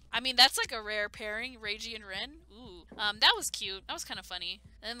there. I mean, that's like a rare pairing, Reiji and Ren. Ooh, that was cute. That was kind of funny.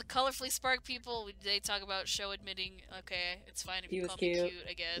 And then the colorfully spark people, they talk about Show admitting, okay, it's fine if He you was call me cute. cute,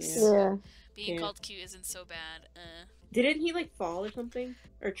 I guess. Yeah. Being Yeah. called cute isn't so bad. Didn't he like fall or something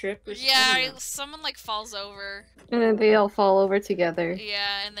or trip? Or Yeah, someone like falls over. And then they all fall over together.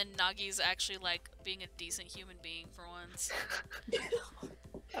 Yeah, and then Nagi's actually like being a decent human being for once.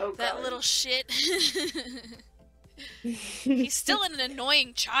 Oh, That God. little shit. He's still an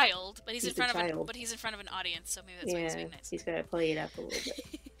annoying child, but he's in He's a front of child. but he's in front of an audience, so maybe that's why he's being nice. He's gotta play it up a little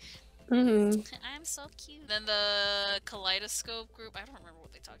bit. Mm-hmm. I'm so cute. Then the kaleidoscope group. I don't remember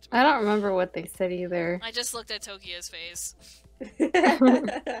what they talked about. I don't remember what they said either. I just looked at Tokia's face.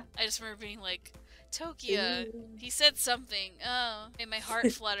 I just remember being like, Tokia, he said something. Oh, made my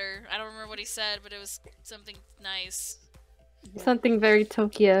heart flutter. I don't remember what he said, but it was something nice. Something very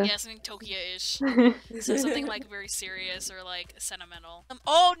Tokia. Yeah, something Tokia-ish. So something like very serious or like sentimental.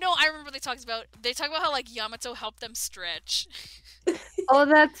 Oh no, I remember they talked about how like Yamato helped them stretch. Oh,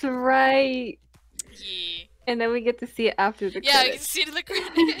 that's right. Yeah. And then we get to see it after the Yeah, you can credits. see it in the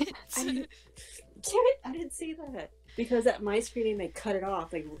credits. Damn it, I didn't see that. Because at my screening they cut it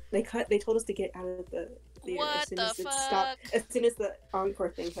off. Like they told us to get out of the theater What as soon the as it fuck? stopped. As soon as the encore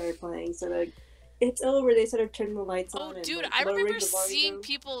thing started playing. So like it's over. They started turning the lights on. Oh, and, dude, like, I lowering remember the volume. seeing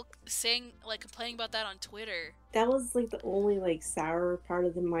people saying, like, complaining about that on Twitter. That was like the only like sour part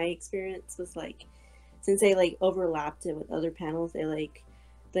of my experience was like, since they like overlapped it with other panels, they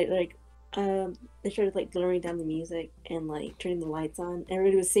started like lowering down the music and like turning the lights on.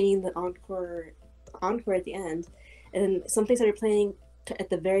 Everybody was singing the encore at the end, and then something started playing at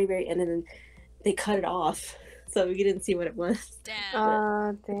the very end, and then they cut it off. So we didn't see what it was.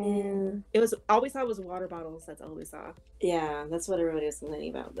 Damn. Damn. It was all we saw was water bottles. That's all we saw. Yeah, that's what everybody was complaining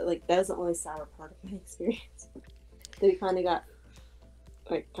about. But like that was the only sour part of my experience. They kind of got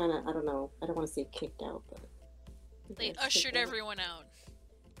like I don't know. I don't want to say kicked out, but They kicked ushered out. everyone out.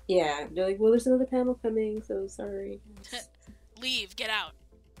 Yeah, they're like, well, there's another panel coming, so sorry. Leave, get out.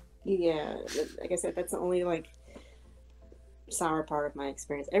 Yeah, like I said, that's the only like sour part of my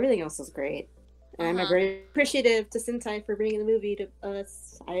experience. Everything else was great. And I'm very appreciative to Sentai for bringing the movie to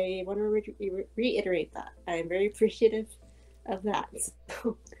us. I want to reiterate that. I'm very appreciative of that.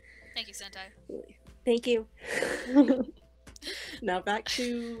 So, Thank you, Sentai. thank you. Now back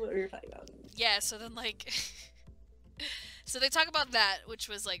to what we were talking about. Yeah, so then, like... so they talk about that, which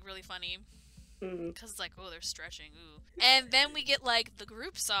was, like, really funny. Because it's like, oh, they're stretching, ooh. And then we get, like, the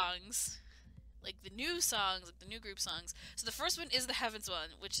group songs. Like, the new songs, like, the new group songs. So the first one is the Heavens one,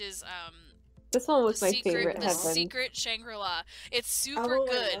 which is, This one was the my secret, favorite the heaven. secret Shangri-La. It's super Oh, I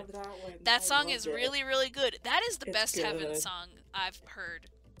good. love that one. That I song loved is it. really, really good. That is the It's best Heaven good. song I've heard.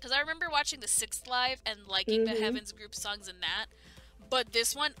 Because I remember watching the Sixth Live and liking the Heavens group songs in that. But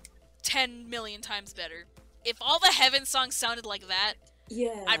this one, 10 million times better. If all the Heaven songs sounded like that,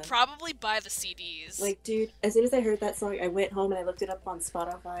 Yeah. I'd probably buy the CDs. Like, dude, as soon as I heard that song, I went home and I looked it up on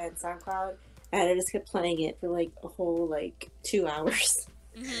Spotify and SoundCloud, and I just kept playing it for like a whole like 2 hours.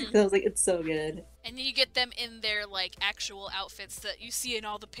 Mhm. I was like, it's so good. And then you get them in their, like, actual outfits that you see in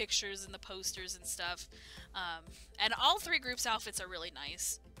all the pictures and the posters and stuff. And all three groups' outfits are really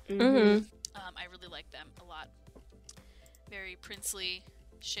nice. Mm-hmm. I really like them a lot. Very princely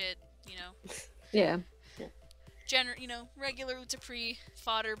shit, you know. Yeah. Regular Utapri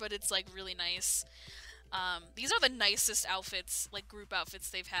fodder, but it's, like, really nice. These are the nicest outfits, like, group outfits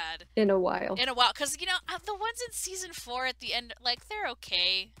they've had In a while. in a while. Because, the ones in Season 4 at the end, like, they're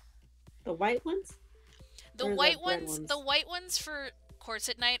okay. The white ones? The Or the white red ones, ones? the white ones for Courts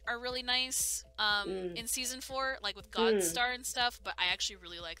at Night are really nice. In Season 4, like, with Godstar and stuff, but I actually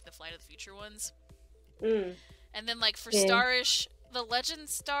really like the Flight of the Future ones. Mm. And then, like, for Yeah. Starish, the Legend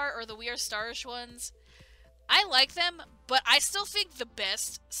Star or the We Are Starish ones, I like them, but I still think the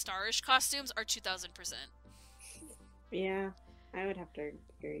best Starish costumes are 2000%. Yeah, I would have to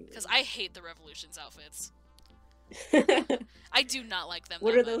agree. Because I hate the Revolution's outfits. I do not like them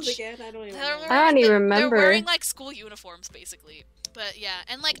What that are those much. again? I don't even They're know. I don't even They're remember. wearing, like, school uniforms, basically. But, yeah.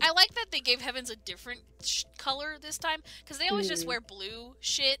 And, like, I like that they gave Heavens a different color this time. Because they always just wear blue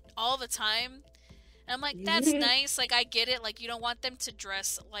shit all the time. And I'm like, that's nice. Like, I get it. Like, you don't want them to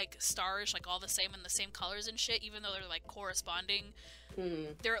dress, like, Starish, like, all the same in the same colors and shit. Even though they're, like, corresponding.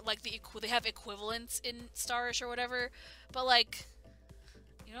 They're, like, they have equivalents in Starish or whatever. But, like,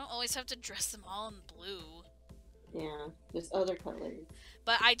 you don't always have to dress them all in blue. Yeah, there's other colors.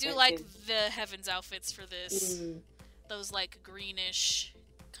 But I do That like gives- the Heaven's outfits for this. Mm. Those like greenish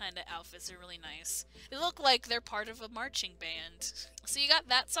kind of outfits are really nice. They look like they're part of a marching band. So you got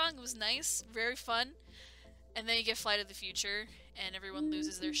that song, it was nice, very fun. And then you get Flight of the Future, and everyone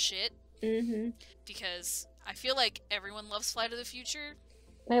loses their shit. Because I feel like everyone loves Flight of the Future.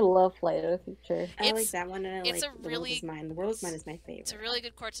 I love Flight of the Future. I like that one, and I it's like a The World Is Mine. The World Is Mine is my favorite. It's a really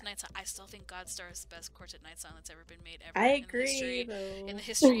good Quartet Night song. I still think God Star is the best Quartet Night song that's ever been made ever I in agree, history, though. in the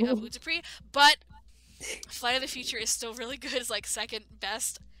history of Utapri. But Flight of the Future is still really good. It's like second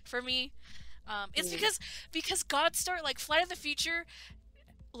best for me. It's because God Star, like Flight of the Future,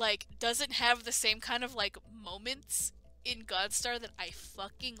 like doesn't have the same kind of like moments in Godstar that I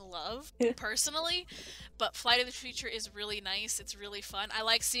fucking love personally, but Flight of the Future is really nice. It's really fun. I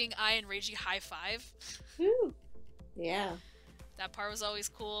like seeing I and Reiji high five. Woo. Yeah. That part was always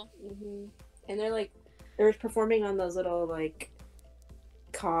cool. And they're performing on those little like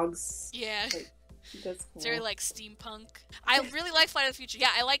cogs. Yeah. Like, that's cool. It's very like steampunk. I really like Flight of the Future.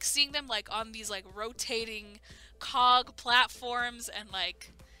 Yeah, I like seeing them like on these like rotating cog platforms, and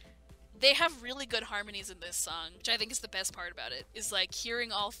like they have really good harmonies in this song, which I think is the best part about it, is like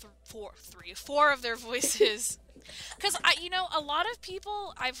hearing all four of their voices. Because a lot of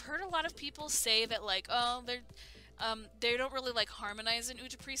people, I've heard a lot of people say that like, oh, they don't really like harmonize in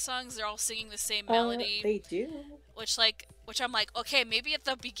Utapri songs. They're all singing the same melody. They do. Which I'm like, okay, maybe at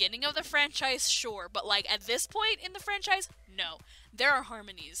the beginning of the franchise, sure, but like at this point in the franchise, no, there are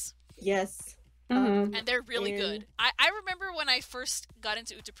harmonies. Yes. And they're really good. I remember when I first got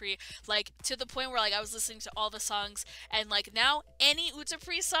into Utapri, like, to the point where, like, I was listening to all the songs, and, like, now, any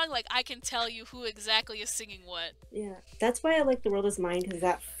Utapri song, like, I can tell you who exactly is singing what. Yeah. That's why I like The World Is Mine, because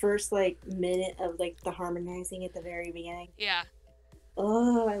that first, like, minute of, like, the harmonizing at the very beginning. Yeah.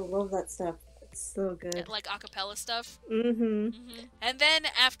 Oh, I love that stuff. It's so good. Like, acapella stuff. And And then,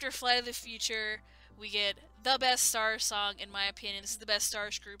 after Flight of the Future, we get the best Star song, in my opinion. This is the best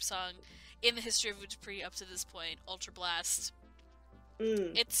Stars group song in the history of Utapri up to this point, Ultra Blast.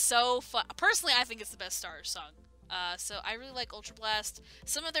 It's so fun. Personally, I think it's the best Stars song. So I really like Ultra Blast.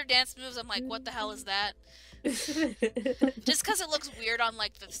 Some of their dance moves, I'm like, what the hell is that? Just because it looks weird on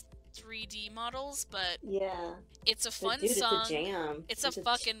like the 3D models, but yeah, it's a fun dude, song. It's a jam. It's a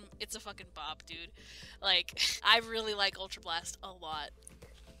fucking bop, dude. Like, I really like Ultra Blast a lot.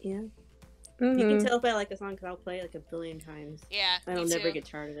 Yeah. You can tell if I like a song because I'll play it like a billion times. Yeah, and I'll never get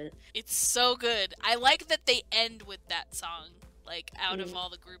tired of it. It's so good. I like that they end with that song. Like, out of all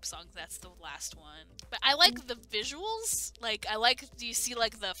the group songs, that's the last one. But I like the visuals. Like, do you see,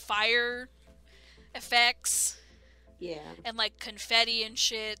 like, the fire effects? Yeah. And, like, confetti and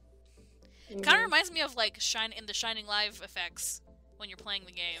shit. Kind of reminds me of, like, in the Shining Live effects when you're playing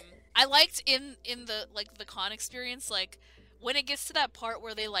the game. I liked in the, like, the con experience, like, when it gets to that part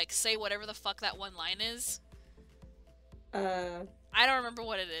where they, like, say whatever the fuck that one line is. I don't remember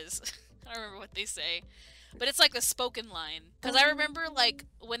what it is. I don't remember what they say. But it's, like, the spoken line. Because I remember, like,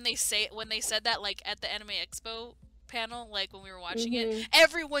 when they said that, like, at the Anime Expo panel, like, when we were watching it,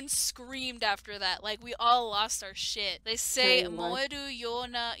 everyone screamed after that. Like, we all lost our shit. They say, Moeru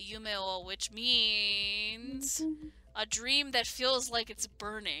yona yumeo, which means a dream that feels like it's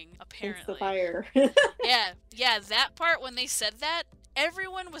burning, apparently. It's the fire. Yeah, that part, when they said that,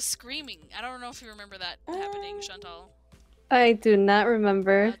 everyone was screaming. I don't know if you remember that happening, Chantal. I do not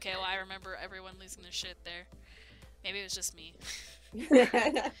remember. Okay, well, I remember everyone losing their shit there. Maybe it was just me.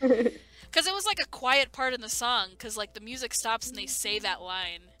 Because it was like a quiet part in the song, because like the music stops and they say that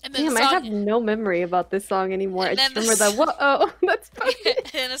line. And then Damn, I have no memory about this song anymore. I just remember that, whoa, that's funny.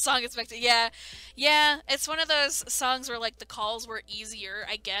 And the song gets back to, yeah, it's one of those songs where like the calls were easier,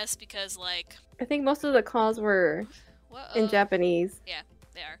 I guess, because like... I think most of the calls were in Japanese. Yeah,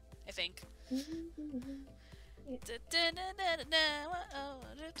 they are, I think.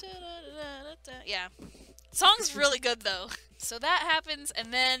 Yeah. Song's really good though. So that happens,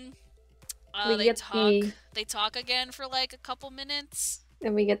 and then they talk again for like a couple minutes.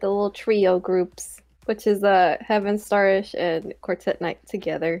 And we get the little trio groups, which is Heaven, Starish, and Quartet Night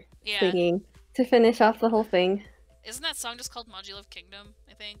together singing to finish off the whole thing. Isn't that song just called Maji Love Kingdom,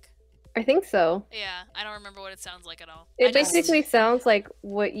 I think? I think so. Yeah, I don't remember what it sounds like at all. It basically sounds like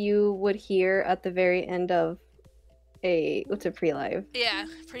what you would hear at the very end of a Utapri live. Yeah,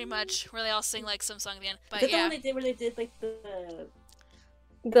 pretty much, where they all sing like some song at the end. But the one they did where they did like the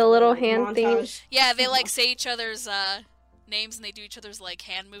little hand montage thing. Yeah, they like say each other's names and they do each other's like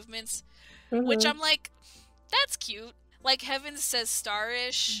hand movements, which I'm like, that's cute. Like Heaven says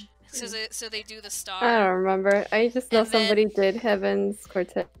Starish, So they do the I star. don't remember. I just know And then- somebody did Heaven's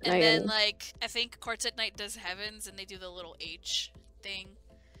Quartet And Night. then, like, I think Quartet Night does Heavens, and they do the little H thing.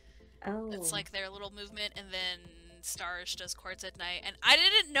 Oh. It's like their little movement, and then Stars does Quartet Night. And I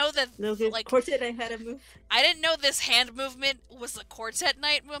didn't know that, No good. like, Quartet I had a move. I didn't know this hand movement was the Quartet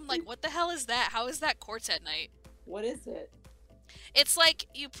Night. I'm like, what the hell is that? How is that Quartet Night? What is it? It's like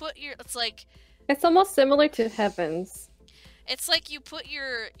you put your, It's almost similar to Heaven's. it's like you put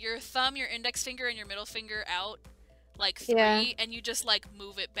your thumb, your index finger, and your middle finger out, like 3, Yeah. and you just, like,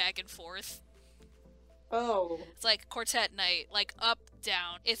 move it back and forth. Oh. It's like Quartet Night, like up,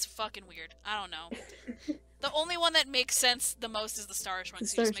 down. It's fucking weird. I don't know. The only one that makes sense the most is the Stars one. The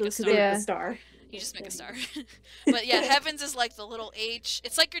 'Cause you just make a star. star. Yeah. The star. You just make a star. But yeah, Heavens is like the little H.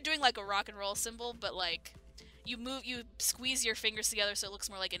 It's like you're doing like a rock and roll symbol, but like you squeeze your fingers together so it looks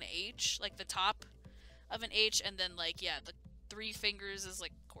more like an H, like the top of an H, and then like, yeah, the 3 fingers is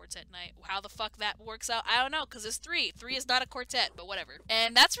like Quartet Night. How the fuck that works out, I don't know, because it's 3. 3 is not a quartet, but whatever.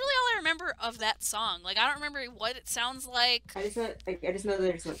 And that's really all I remember of that song. Like, I don't remember what it sounds like. I just know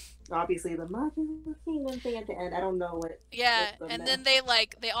there's like, obviously the Maji Kingdom thing at the end. I don't know what. Yeah, what's the and mess. then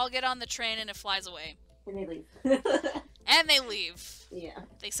they all get on the train and it flies away. And they leave. And they leave. Yeah.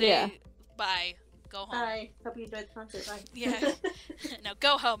 They say Yeah. bye. Go home. Hi. Hope you enjoyed the concert. Bye. Yeah. Now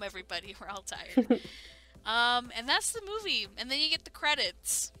go home, everybody. We're all tired. And that's the movie. And then you get the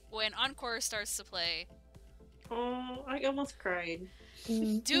credits when Encore starts to play. Oh, I almost cried.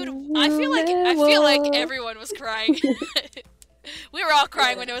 Dude, I feel like everyone was crying. We were all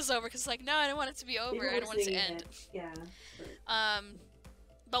crying when it was over because, like, no, I don't want it to be over. People I were don't want it to singing end. it. Yeah.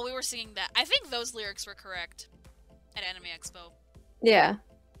 But we were singing that. I think those lyrics were correct at Anime Expo. Yeah.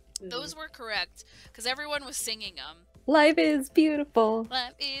 Those were correct because everyone was singing them. Life is beautiful.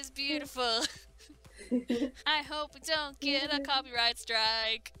 Life is beautiful. I hope we don't get a copyright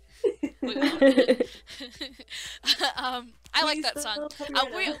strike. We won't. I like that song.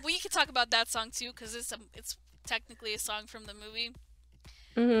 We could talk about that song too because it's technically a song from the movie.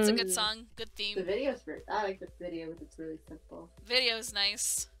 It's a Mhm. good song, good theme. The video's great. I like the video because it's really simple. Video's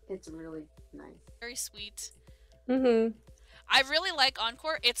nice, It's really nice. very sweet. Mhm. I really like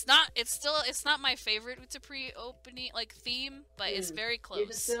Encore. It's not my favorite Utapri opening like theme, but it's very Is it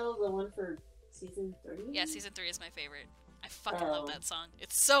close. still the one for season 3? Yeah, season 3 is my favorite. I fucking love Oh. that song.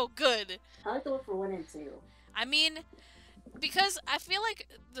 It's so good. I like the one for 1 and 2. I mean, because I feel like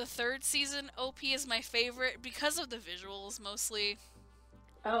the 3rd season OP is my favorite because of the visuals mostly.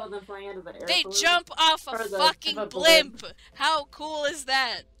 Oh, them flying out of the air. They balloon? jump off a Or the- fucking of a blimp. How cool is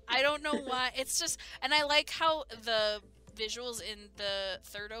that? I don't know why. It's just, and I like how the visuals in the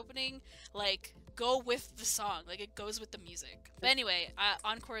 3rd opening like go with the song. Like it goes with the music. But anyway,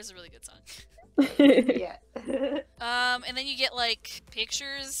 Encore is a really good song. Yeah. And then you get like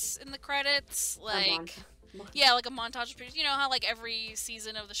pictures in the credits, like yeah, like a montage of pictures. You know how like every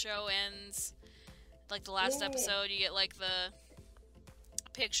season of the show ends, like the last Yeah. episode, you get like the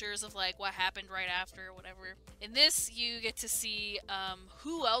pictures of like what happened right after or whatever. In this, you get to see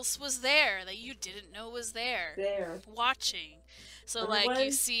who else was there that you didn't know was there watching. So like you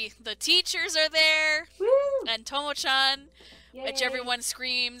Everyone. see the teachers are there Woo! and Tomo-chan, which Yay. everyone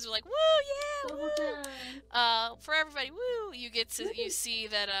screams like woo, yeah, woo. Tomo-chan. For everybody, woo! You see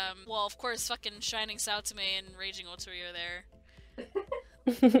that well, of course, fucking Shining Saotome and Raging Otori are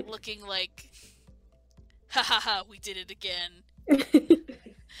there, looking like, ha ha ha, we did it again.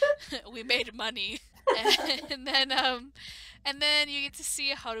 We made money. And then you get to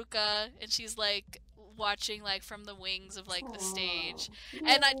see Haruka, and she's like watching like from the wings of like the stage.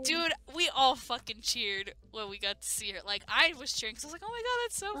 And dude, we all fucking cheered when we got to see her. Like I was cheering because I was like, oh my god,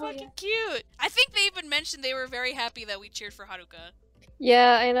 that's so fucking cute. I think they even mentioned they were very happy that we cheered for Haruka.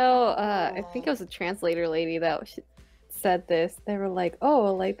 Yeah, I know. I think it was a translator lady that said this. They were like,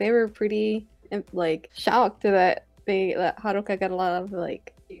 oh, like they were pretty like shocked that Haruka got a lot of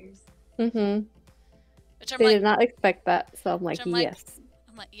like. Cheers. Mhm. Which I'm They like, did not expect that, so I'm like, I'm like- yes.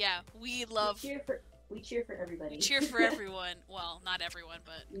 yeah, we love. We cheer for everybody. We cheer for everyone. Well, not everyone,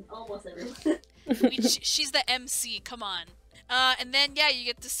 but Almost everyone. she's the MC. Come on. And then yeah, you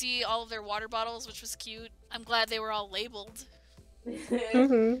get to see all of their water bottles, which was cute. I'm glad they were all labeled.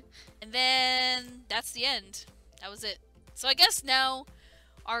 Mhm. And then that's the end. That was it. So I guess now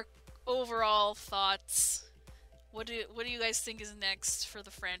our overall thoughts. What do you guys think is next for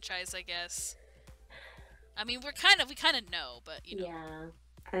the franchise? I guess. I mean, we kind of know, but you know. Yeah.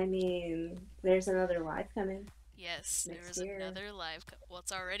 I mean, there's another live coming. Yes, there Next is year. another live. Well,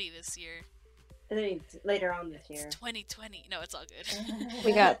 it's already this year. And then later on this year. It's 2020. No, it's all good.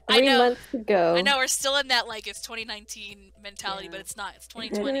 We got I 3 know. months to go. I know we're still in that like it's 2019 mentality, but it's not. It's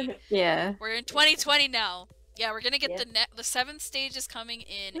 2020. Yeah. We're in 2020 now. Yeah, we're gonna get Yep. the 7th stage is coming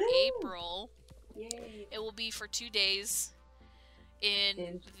in Woo! April. Yay. It will be for 2 days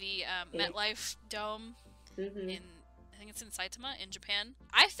in the MetLife Dome in I think it's in Saitama in Japan.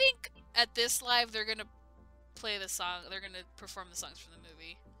 I think at this live they're gonna play the song. They're gonna perform the songs from the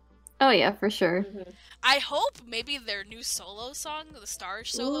movie. Oh yeah, for sure. I hope maybe their new solo song, the Star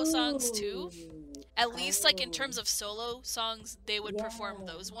solo songs too. At least like in terms of solo songs, they would perform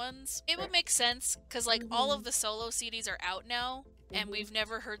those ones. It would make sense because like all of the solo CDs are out now, and we've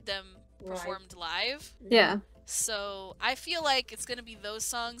never heard them performed live. Yeah. So I feel like it's gonna be those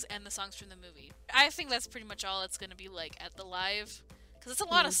songs and the songs from the movie. I think that's pretty much all it's gonna be like at the live, because it's a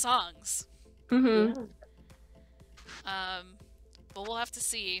lot of songs. Mm-hmm. But we'll have to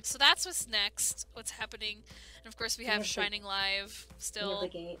see. So that's what's next. What's happening? And of course we have Shining Live still. The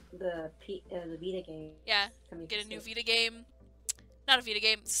game, the Vita game. Yeah, get a new Vita game. Not a Vita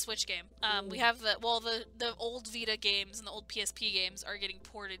game, it's a Switch game. We have the old Vita games and the old PSP games are getting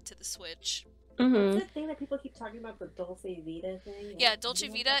ported to the Switch. Mm-hmm. What's the thing that people keep talking about, the Dulce Vita thing? Yeah, Dolce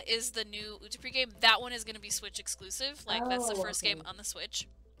Vita is the new Utapri game. That one is going to be Switch exclusive. Like, that's the first game on the Switch.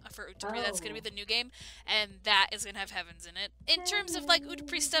 For Utapri, that's going to be the new game. And that is going to have Heavens in it. In terms of, like,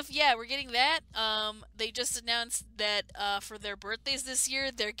 Utapri stuff, yeah, we're getting that. They just announced that for their birthdays this year,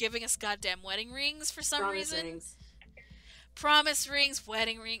 they're giving us goddamn wedding rings for some reason. Rings. Promise rings,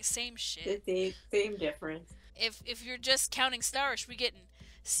 wedding rings, same shit. Same difference. If you're just counting stars, we're getting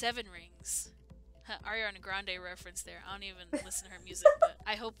 7 rings. Ariana Grande reference there. I don't even listen to her music, but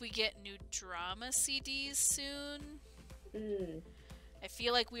I hope we get new drama CDs soon. I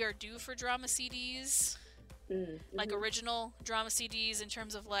feel like we are due for drama CDs. Like original drama CDs in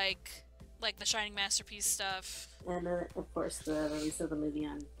terms of like the Shining Masterpiece stuff. And of course the release of the movie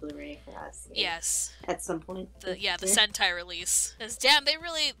on Blu-ray for us. Yes. At some point. The Sentai release. Because damn, they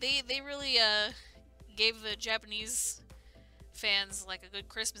really gave the Japanese fans like a good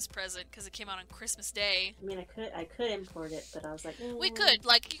Christmas present because it came out on Christmas Day. I mean, I could import it, but I was like, we could,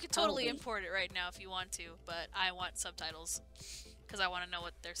 like, you could totally import it right now if you want to, but I want subtitles because I want to know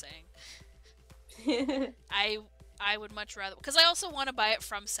what they're saying. I would much rather, because I also want to buy it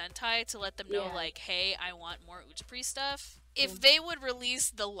from Sentai to let them know, like, hey, I want more Utapri stuff. If they would release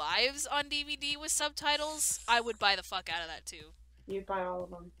the lives on DVD with subtitles, I would buy the fuck out of that too. You'd buy all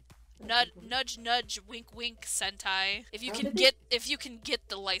of them. Nudge, nudge, wink, wink, Sentai. If you can get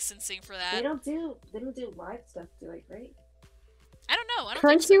the licensing for that. They don't do live stuff, right? I don't know.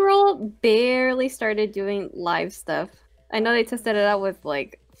 Crunchyroll barely started doing live stuff. I know they tested it out with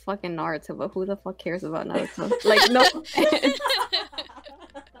like fucking Naruto, but who the fuck cares about Naruto? Like no.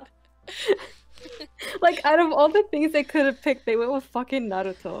 Like out of all the things they could have picked, they went with fucking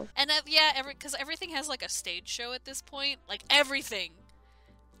Naruto. And because everything has like a stage show at this point. Like everything.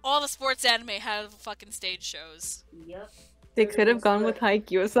 All the sports anime have fucking stage shows. Yep. They could have gone with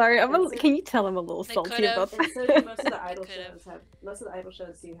Haikyuu. Sorry, can you tell I'm a little salty about that? And so do most of the idol shows most of the idol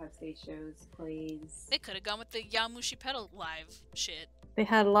shows do have stage shows, plays. They could have gone with the Yamushi Pedal live shit. They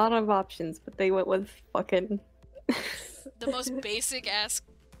had a lot of options, but they went with fucking the most basic ass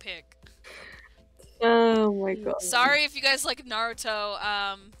pick. Oh my god. Sorry if you guys like Naruto.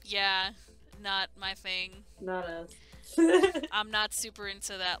 Yeah, not my thing. Not us. I'm not super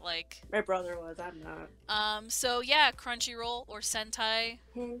into that, like... My brother was, I'm not. So yeah, Crunchyroll or Sentai.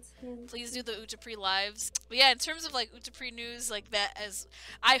 Hint. Please do the Utapri lives. But yeah, in terms of, like, Utapri news, like, that as...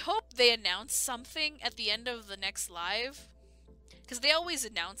 I hope they announce something at the end of the next live. Because they always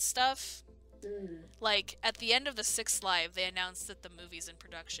announce stuff. Like, at the end of the 6th live, they announced that the movie's in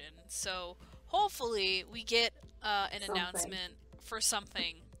production. So, hopefully, we get an announcement for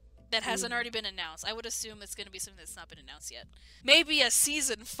something that hasn't already been announced. I would assume it's going to be something that's not been announced yet. Maybe a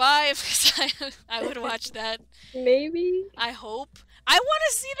season 5, because I would watch that. Maybe. I hope. I want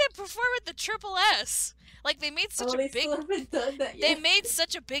to see them perform at the Triple S. Like, they made such a big... Still haven't done that yet. They made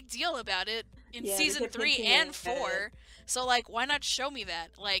such a big deal about it in season 3 and 4. So, like, why not show me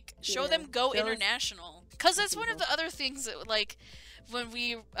that? Like, show them go international. Because that's one of the other things that, like, when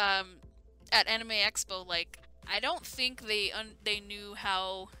we, at Anime Expo, like, I don't think they knew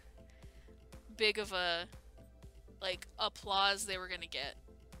how big of a, like, applause they were gonna get.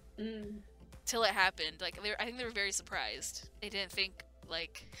 Till it happened. Like, I think they were very surprised. They didn't think,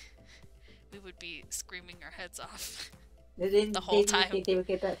 like, we would be screaming our heads off. The whole time. Think they would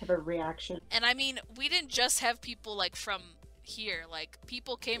get that type of reaction. And I mean, we didn't just have people like from here, like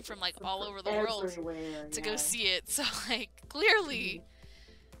people came from like all over the world to go see it. So like clearly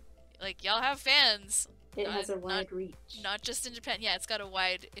Like, y'all have fans. It has a wide reach. Not just in Japan. Yeah,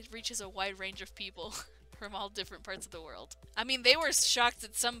 it reaches a wide range of people from all different parts of the world. I mean, they were shocked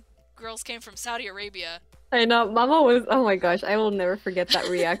that some girls came from Saudi Arabia. I know, Mama was, oh my gosh, I will never forget that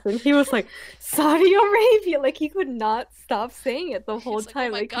reaction. He was like, Saudi Arabia! Like, he could not stop saying it the whole He's like, time.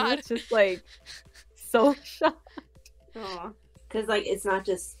 oh my Like, God. he was just like, so shocked. Aw. Because, like, it's not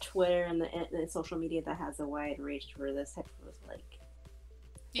just Twitter and the social media that has a wide reach for this type of, like,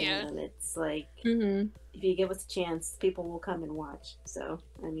 Yeah. fandom. It's like, Mm-hmm. if you give us a chance, people will come and watch. So,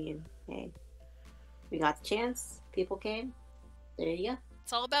 I mean, hey, we got the chance. People came. There you go.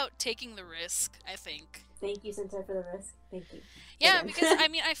 It's all about taking the risk, I think. Thank you, Sensei, for the risk. Thank you. Yeah, Again. because I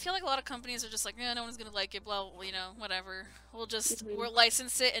mean, I feel like a lot of companies are just like, no one's gonna like it. Well, you know, whatever. We'll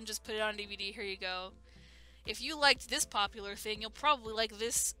license it and just put it on DVD. Here you go. If you liked this popular thing, you'll probably like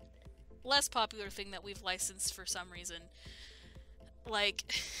this less popular thing that we've licensed for some reason.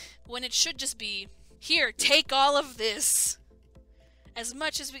 Like, when it should just be, here, take all of this. As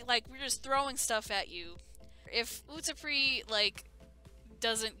much as we're just throwing stuff at you. If Utapri, like,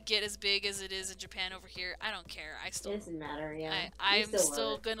 doesn't get as big as it is in Japan over here, I don't care. It doesn't matter, yeah. I'm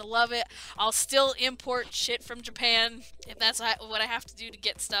still gonna love it. I'll still import shit from Japan if that's what I have to do to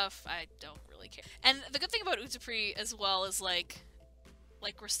get stuff. I don't really care. And the good thing about Utapri as well is like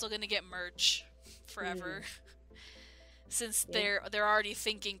we're still gonna get merch forever. Since they're already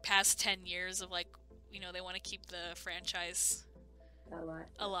thinking past 10 years of like, you know, they want to keep the franchise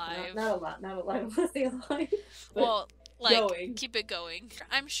alive. Not alive. Let's say alive. Well, like, going. keep it going.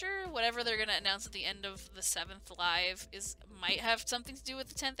 I'm sure whatever they're gonna announce at the end of the 7th live might have something to do with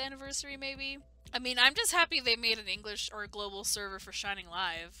the 10th anniversary, maybe. I mean, I'm just happy they made an English or a global server for Shining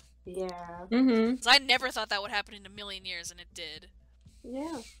Live. Yeah. Mm-hmm. 'Cause I never thought that would happen in a million years, and it did.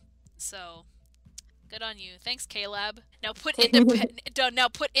 Yeah. So, good on you. Thanks, K-Lab. Now put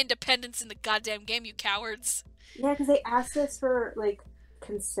independence in the goddamn game, you cowards. Yeah, because they asked us for, like,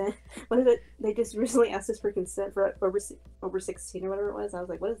 consent. What is it? They just recently asked us for consent for over 16 or whatever it was. I was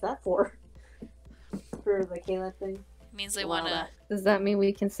like, what is that for? For the Caleb thing? It means they wanna... Does that mean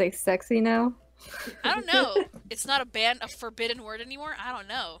we can say sexy now? I don't know. It's not a forbidden word anymore? I don't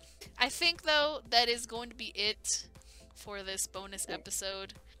know. I think, though, that is going to be it for this bonus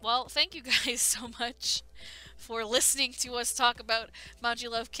episode. Well, thank you guys so much for listening to us talk about Maji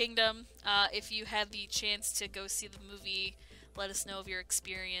Love Kingdom. If you had the chance to go see the movie, let us know of your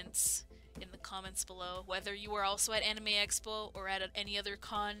experience in the comments below. Whether you were also at Anime Expo or at any other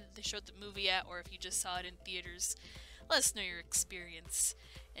con they showed the movie at, or if you just saw it in theaters, let us know your experience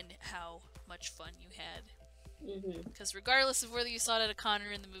and how much fun you had. Because regardless of whether you saw it at a con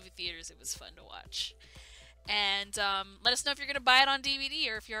or in the movie theaters, it was fun to watch. And let us know if you're going to buy it on DVD,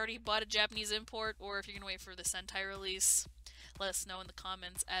 or if you already bought a Japanese import, or if you're going to wait for the Sentai release. Let us know in the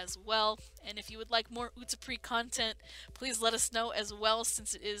comments as well. And if you would like more Utapri content, please let us know as well,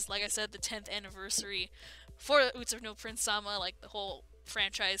 since it is, like I said, the 10th anniversary for Utano no Prince-sama, like the whole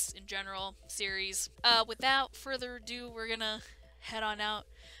franchise in general, series. Without further ado, we're gonna head on out,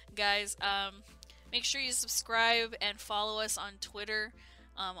 guys. Make sure you subscribe and follow us on Twitter,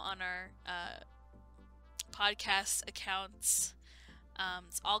 on our podcast accounts.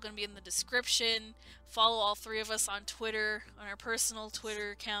 It's all going to be in the description. Follow all three of us on Twitter, on our personal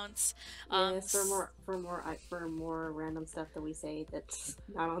Twitter accounts. Yes, for more random stuff that we say that's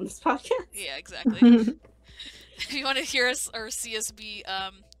not on this podcast. Yeah, exactly. If you want to hear us or see us be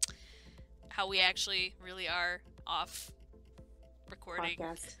how we actually really are off recording,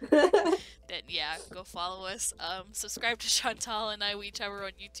 then yeah, go follow us. Subscribe to Chantal and I. We each have our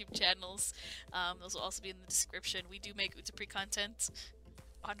own YouTube channels. Those will also be in the description. We do make Utapri content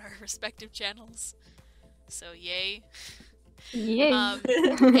on our respective channels, so yay. Yay.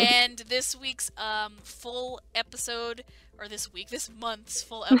 And this week's full episode, or this month's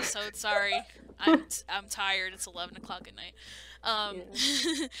full episode, sorry, I'm tired, it's 11 o'clock at night,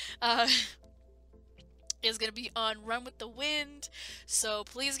 is going to be on Run with the Wind, so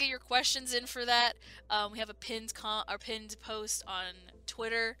please get your questions in for that. We have a pinned post on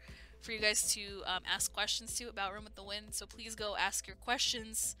Twitter for you guys to ask questions to about Run with the Wind, so please go ask your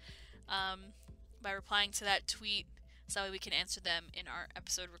questions by replying to that tweet, so that way we can answer them in our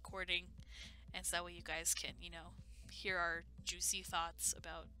episode recording, and so that way you guys can, hear our juicy thoughts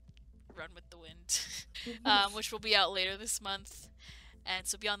about Run with the Wind, which will be out later this month. And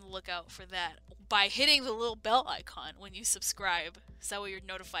so be on the lookout for that by hitting the little bell icon when you subscribe, so that way you're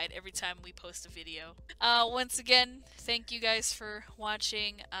notified every time we post a video. Once again, thank you guys for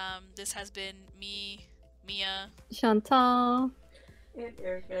watching. This has been me, Mia, Chantal, And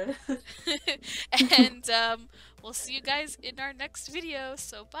Erica. And we'll see you guys in our next video.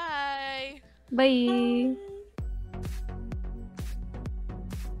 So bye. Bye. Bye.